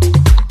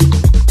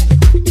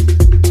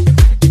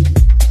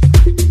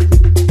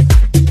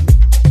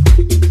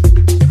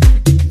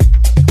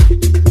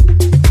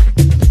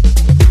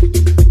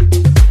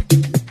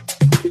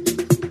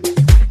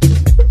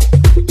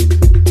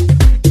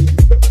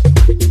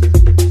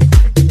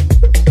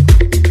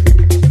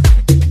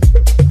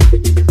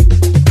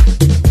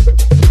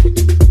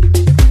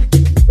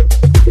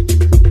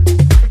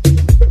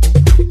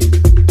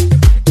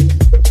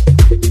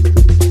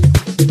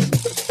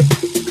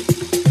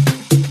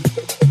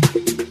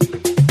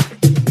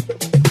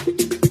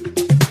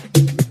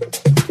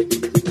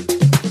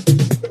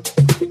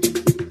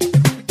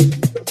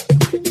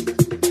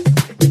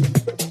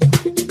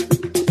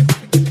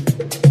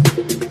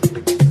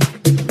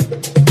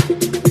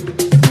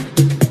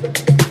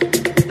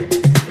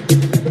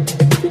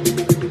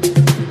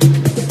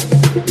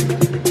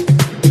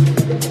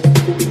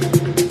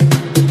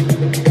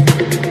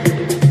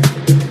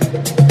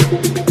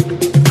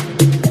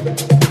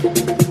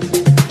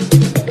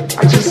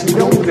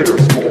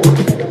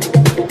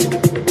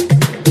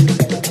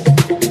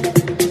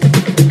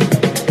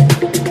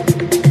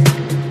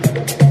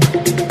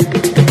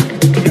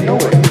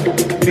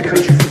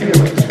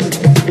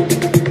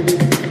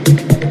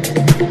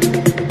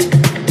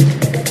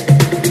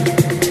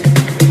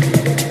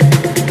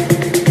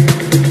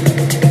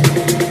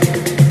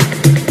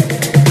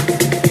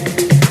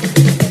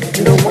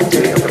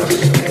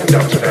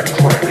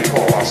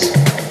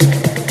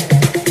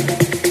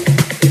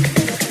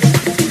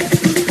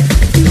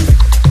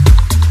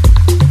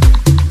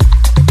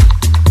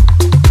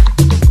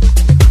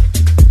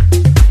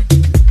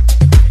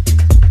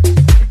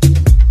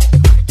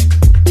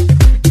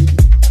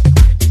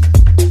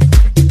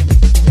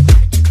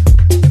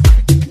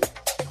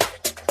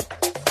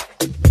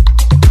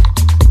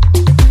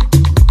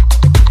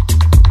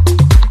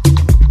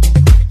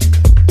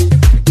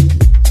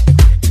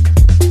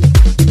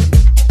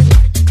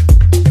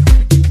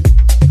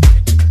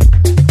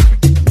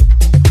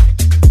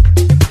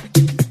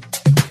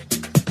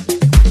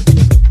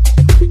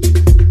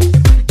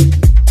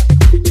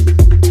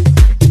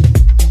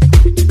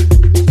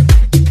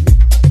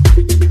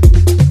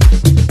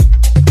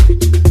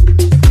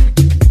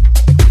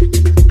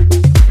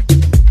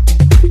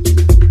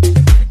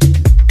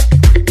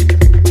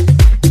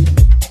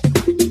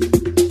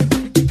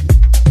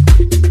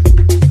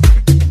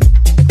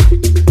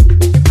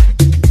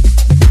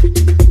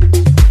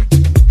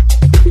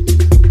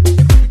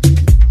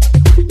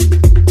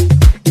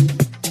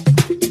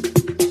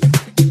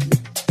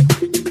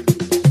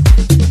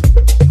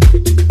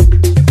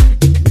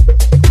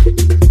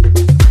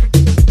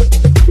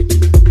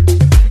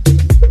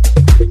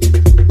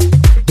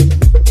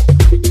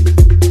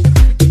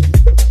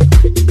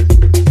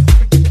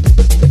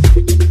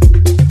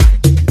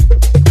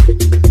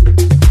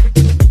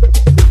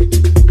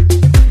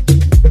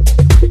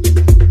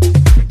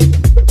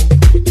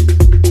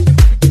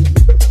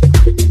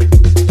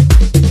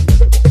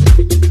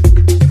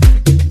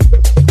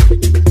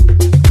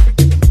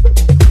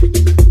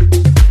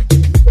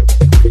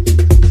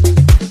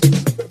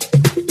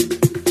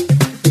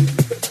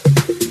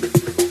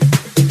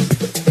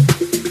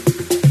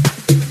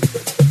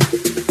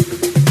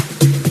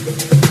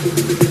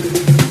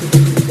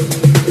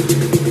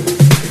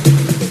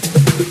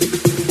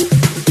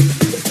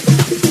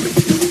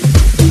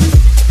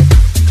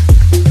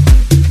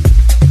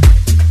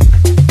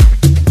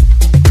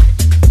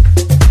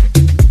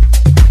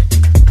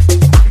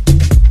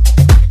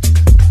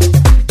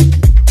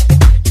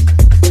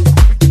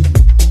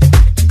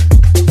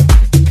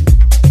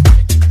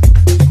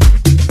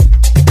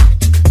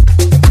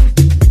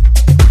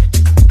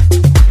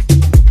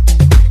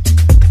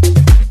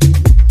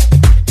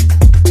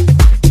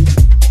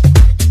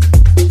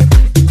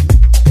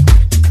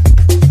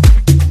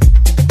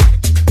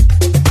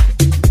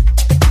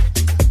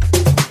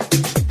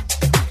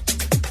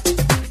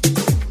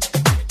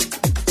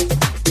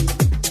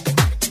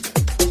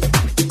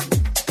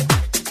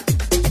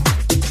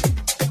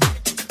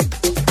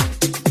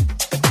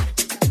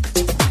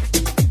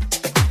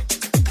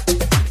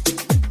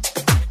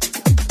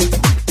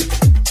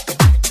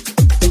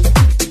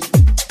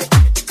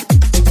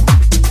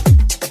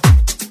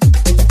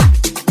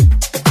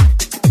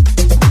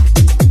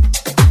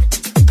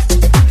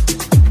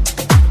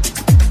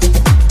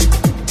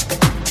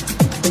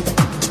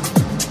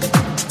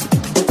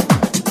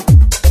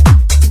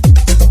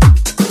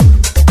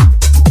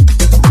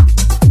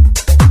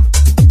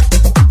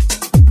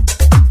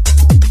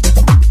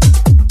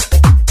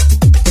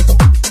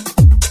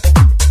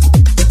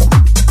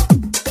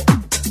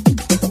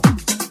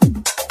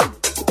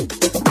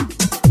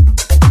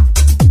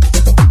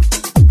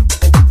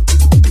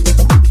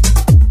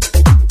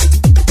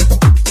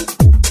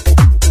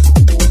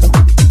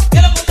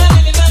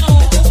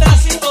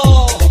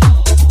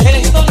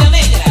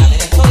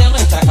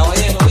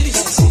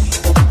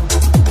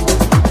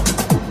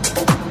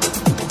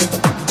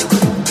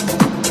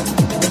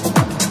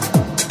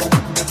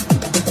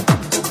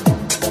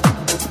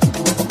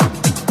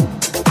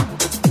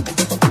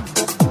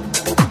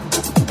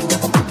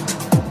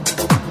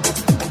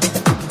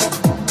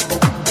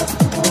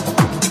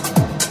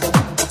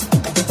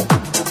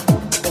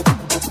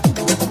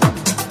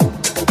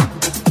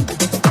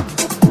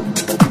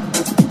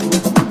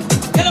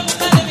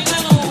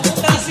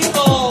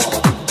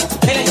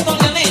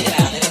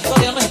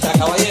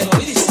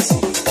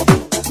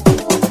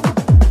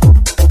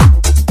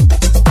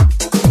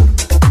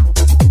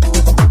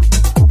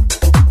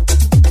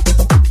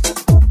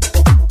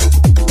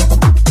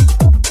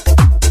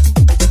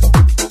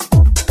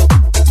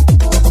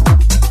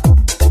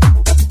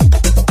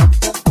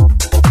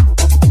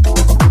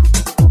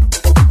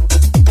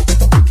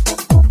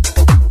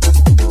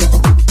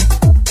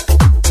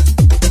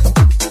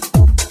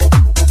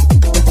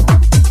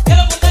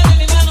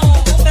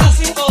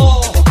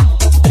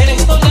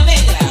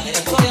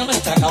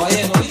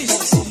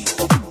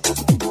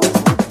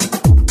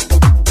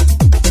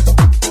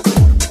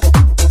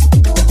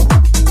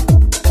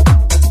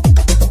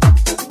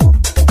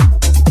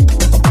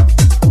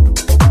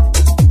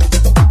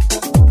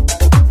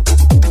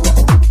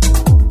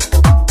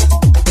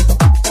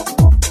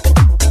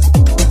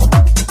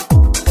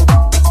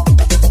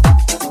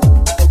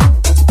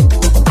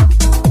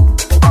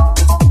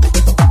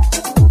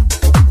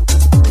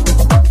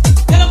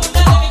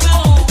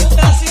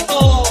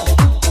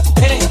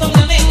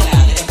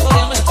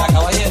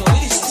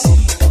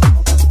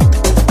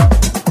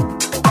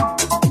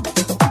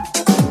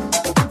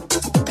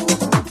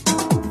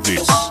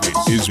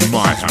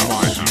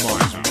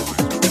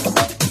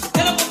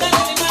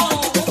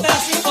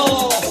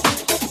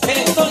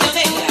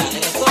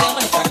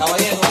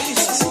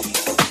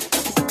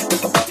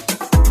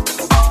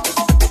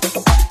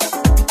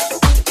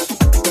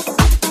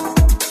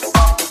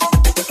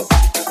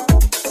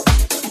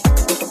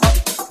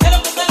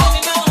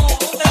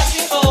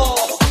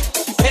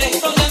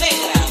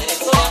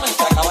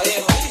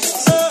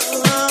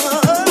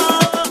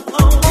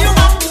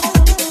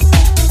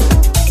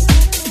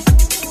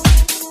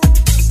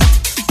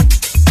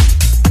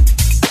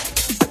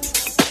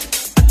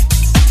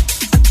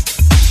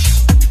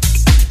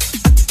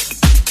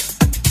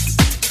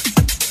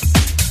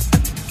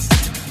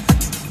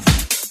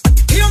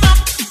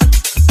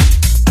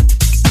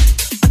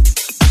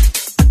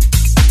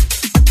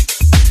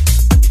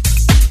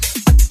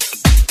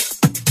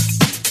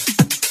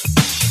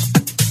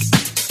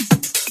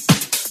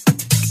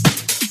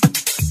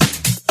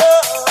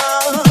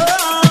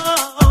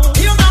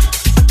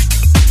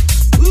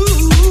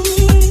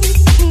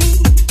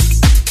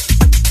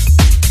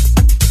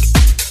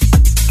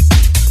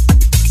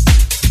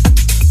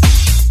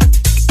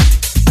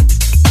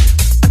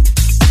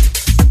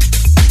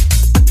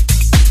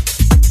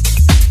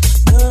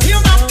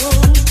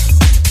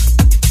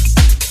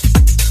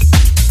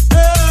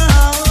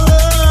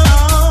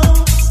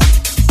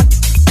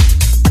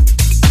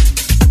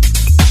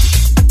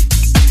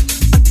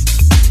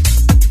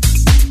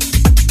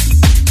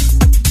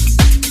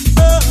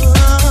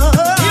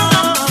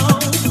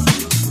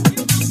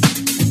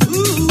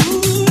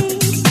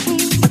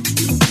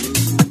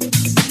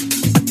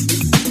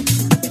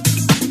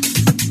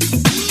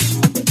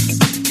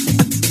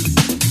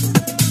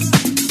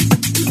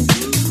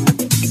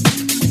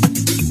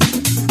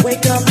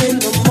 wake up in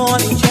the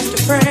morning just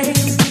to pray.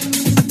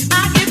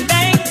 I give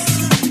thanks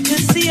to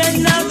see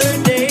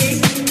another day.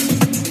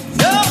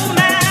 No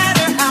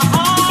matter how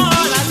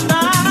hard I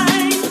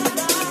try,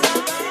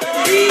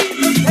 leave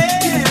the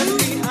past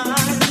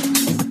behind.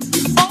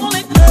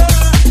 Only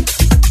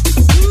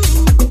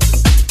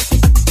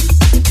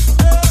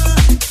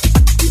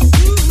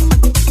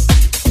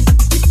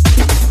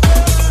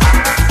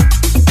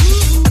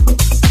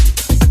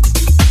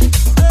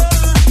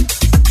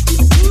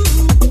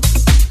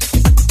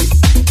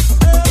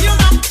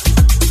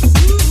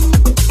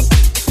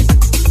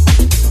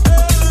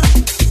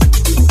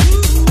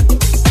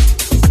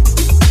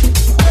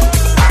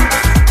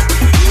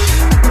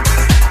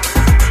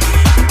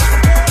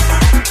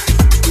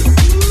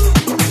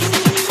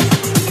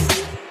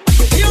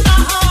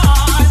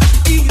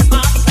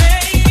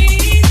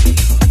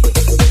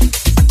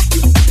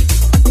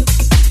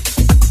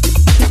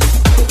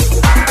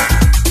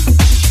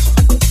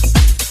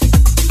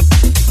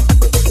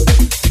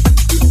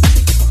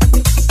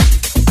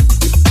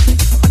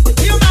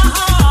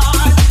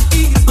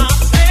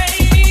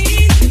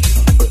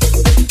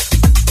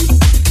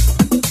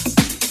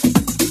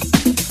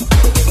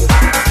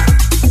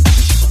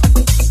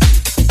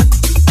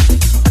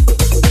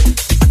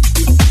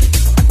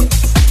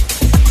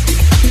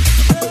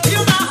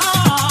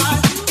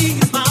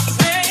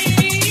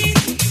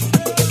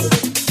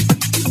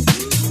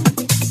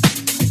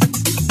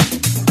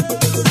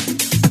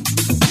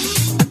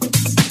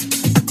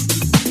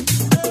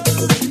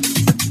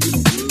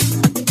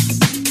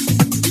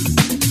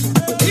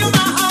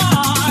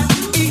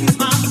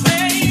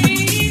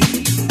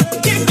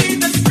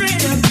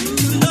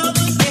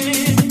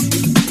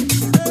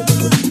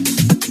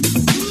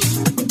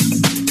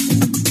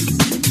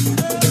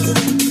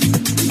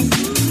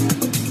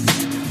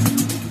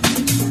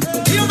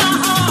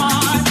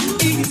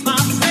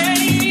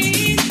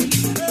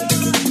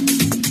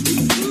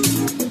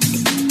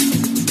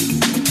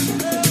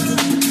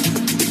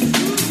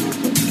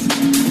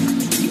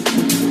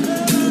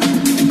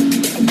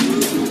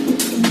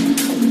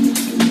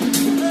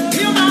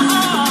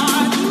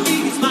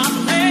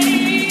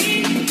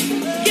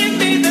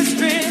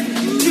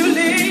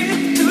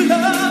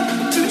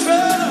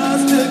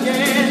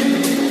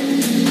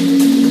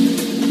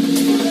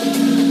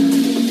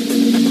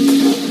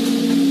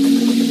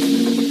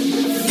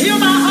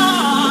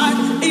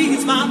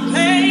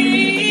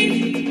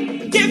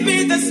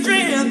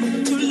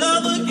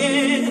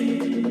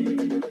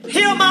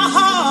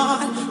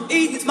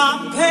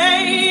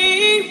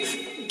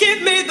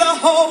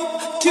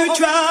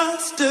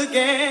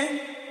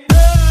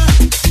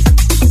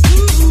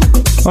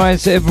Alright,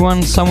 so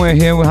everyone, somewhere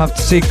here we have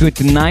to say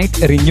good night,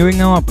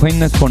 renewing our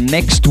appointment for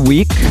next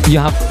week. You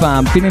have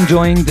been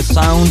enjoying the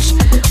sounds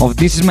of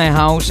This Is My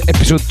House,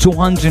 episode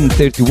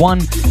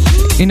 231,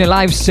 in a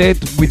live set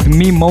with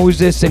me,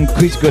 Moses, and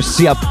Chris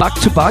Garcia back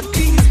to back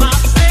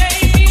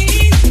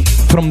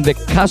from the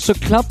Castle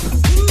Club.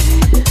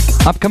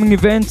 Upcoming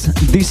event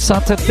this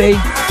Saturday,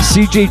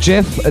 CJ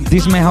Jeff,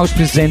 This Is My House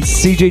presents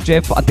CJ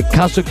Jeff at the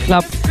Castle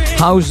Club,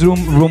 House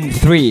Room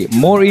 3.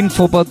 More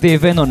info about the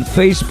event on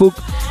Facebook,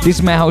 This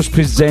Is My House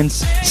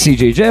presents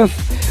CJ Jeff,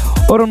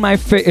 or on my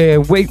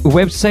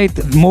website,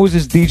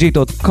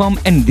 mosesdj.com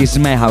and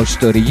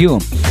thisismyhouse.eu.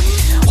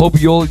 Hope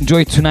you all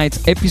enjoyed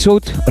tonight's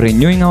episode,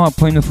 renewing our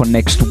appointment for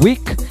next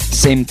week,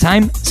 same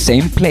time,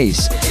 same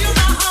place.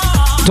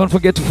 Don't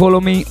forget to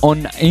follow me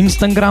on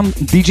Instagram,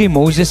 DJ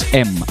Moses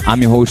M.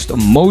 I'm your host,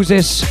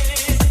 Moses,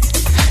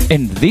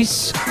 and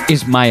this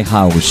is my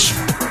house.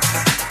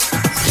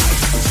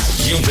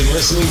 You've been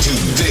listening to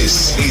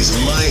This Is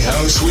My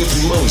House with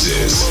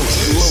Moses.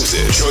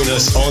 Join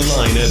us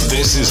online at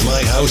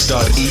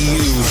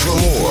thisismyhouse.eu for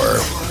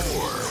more.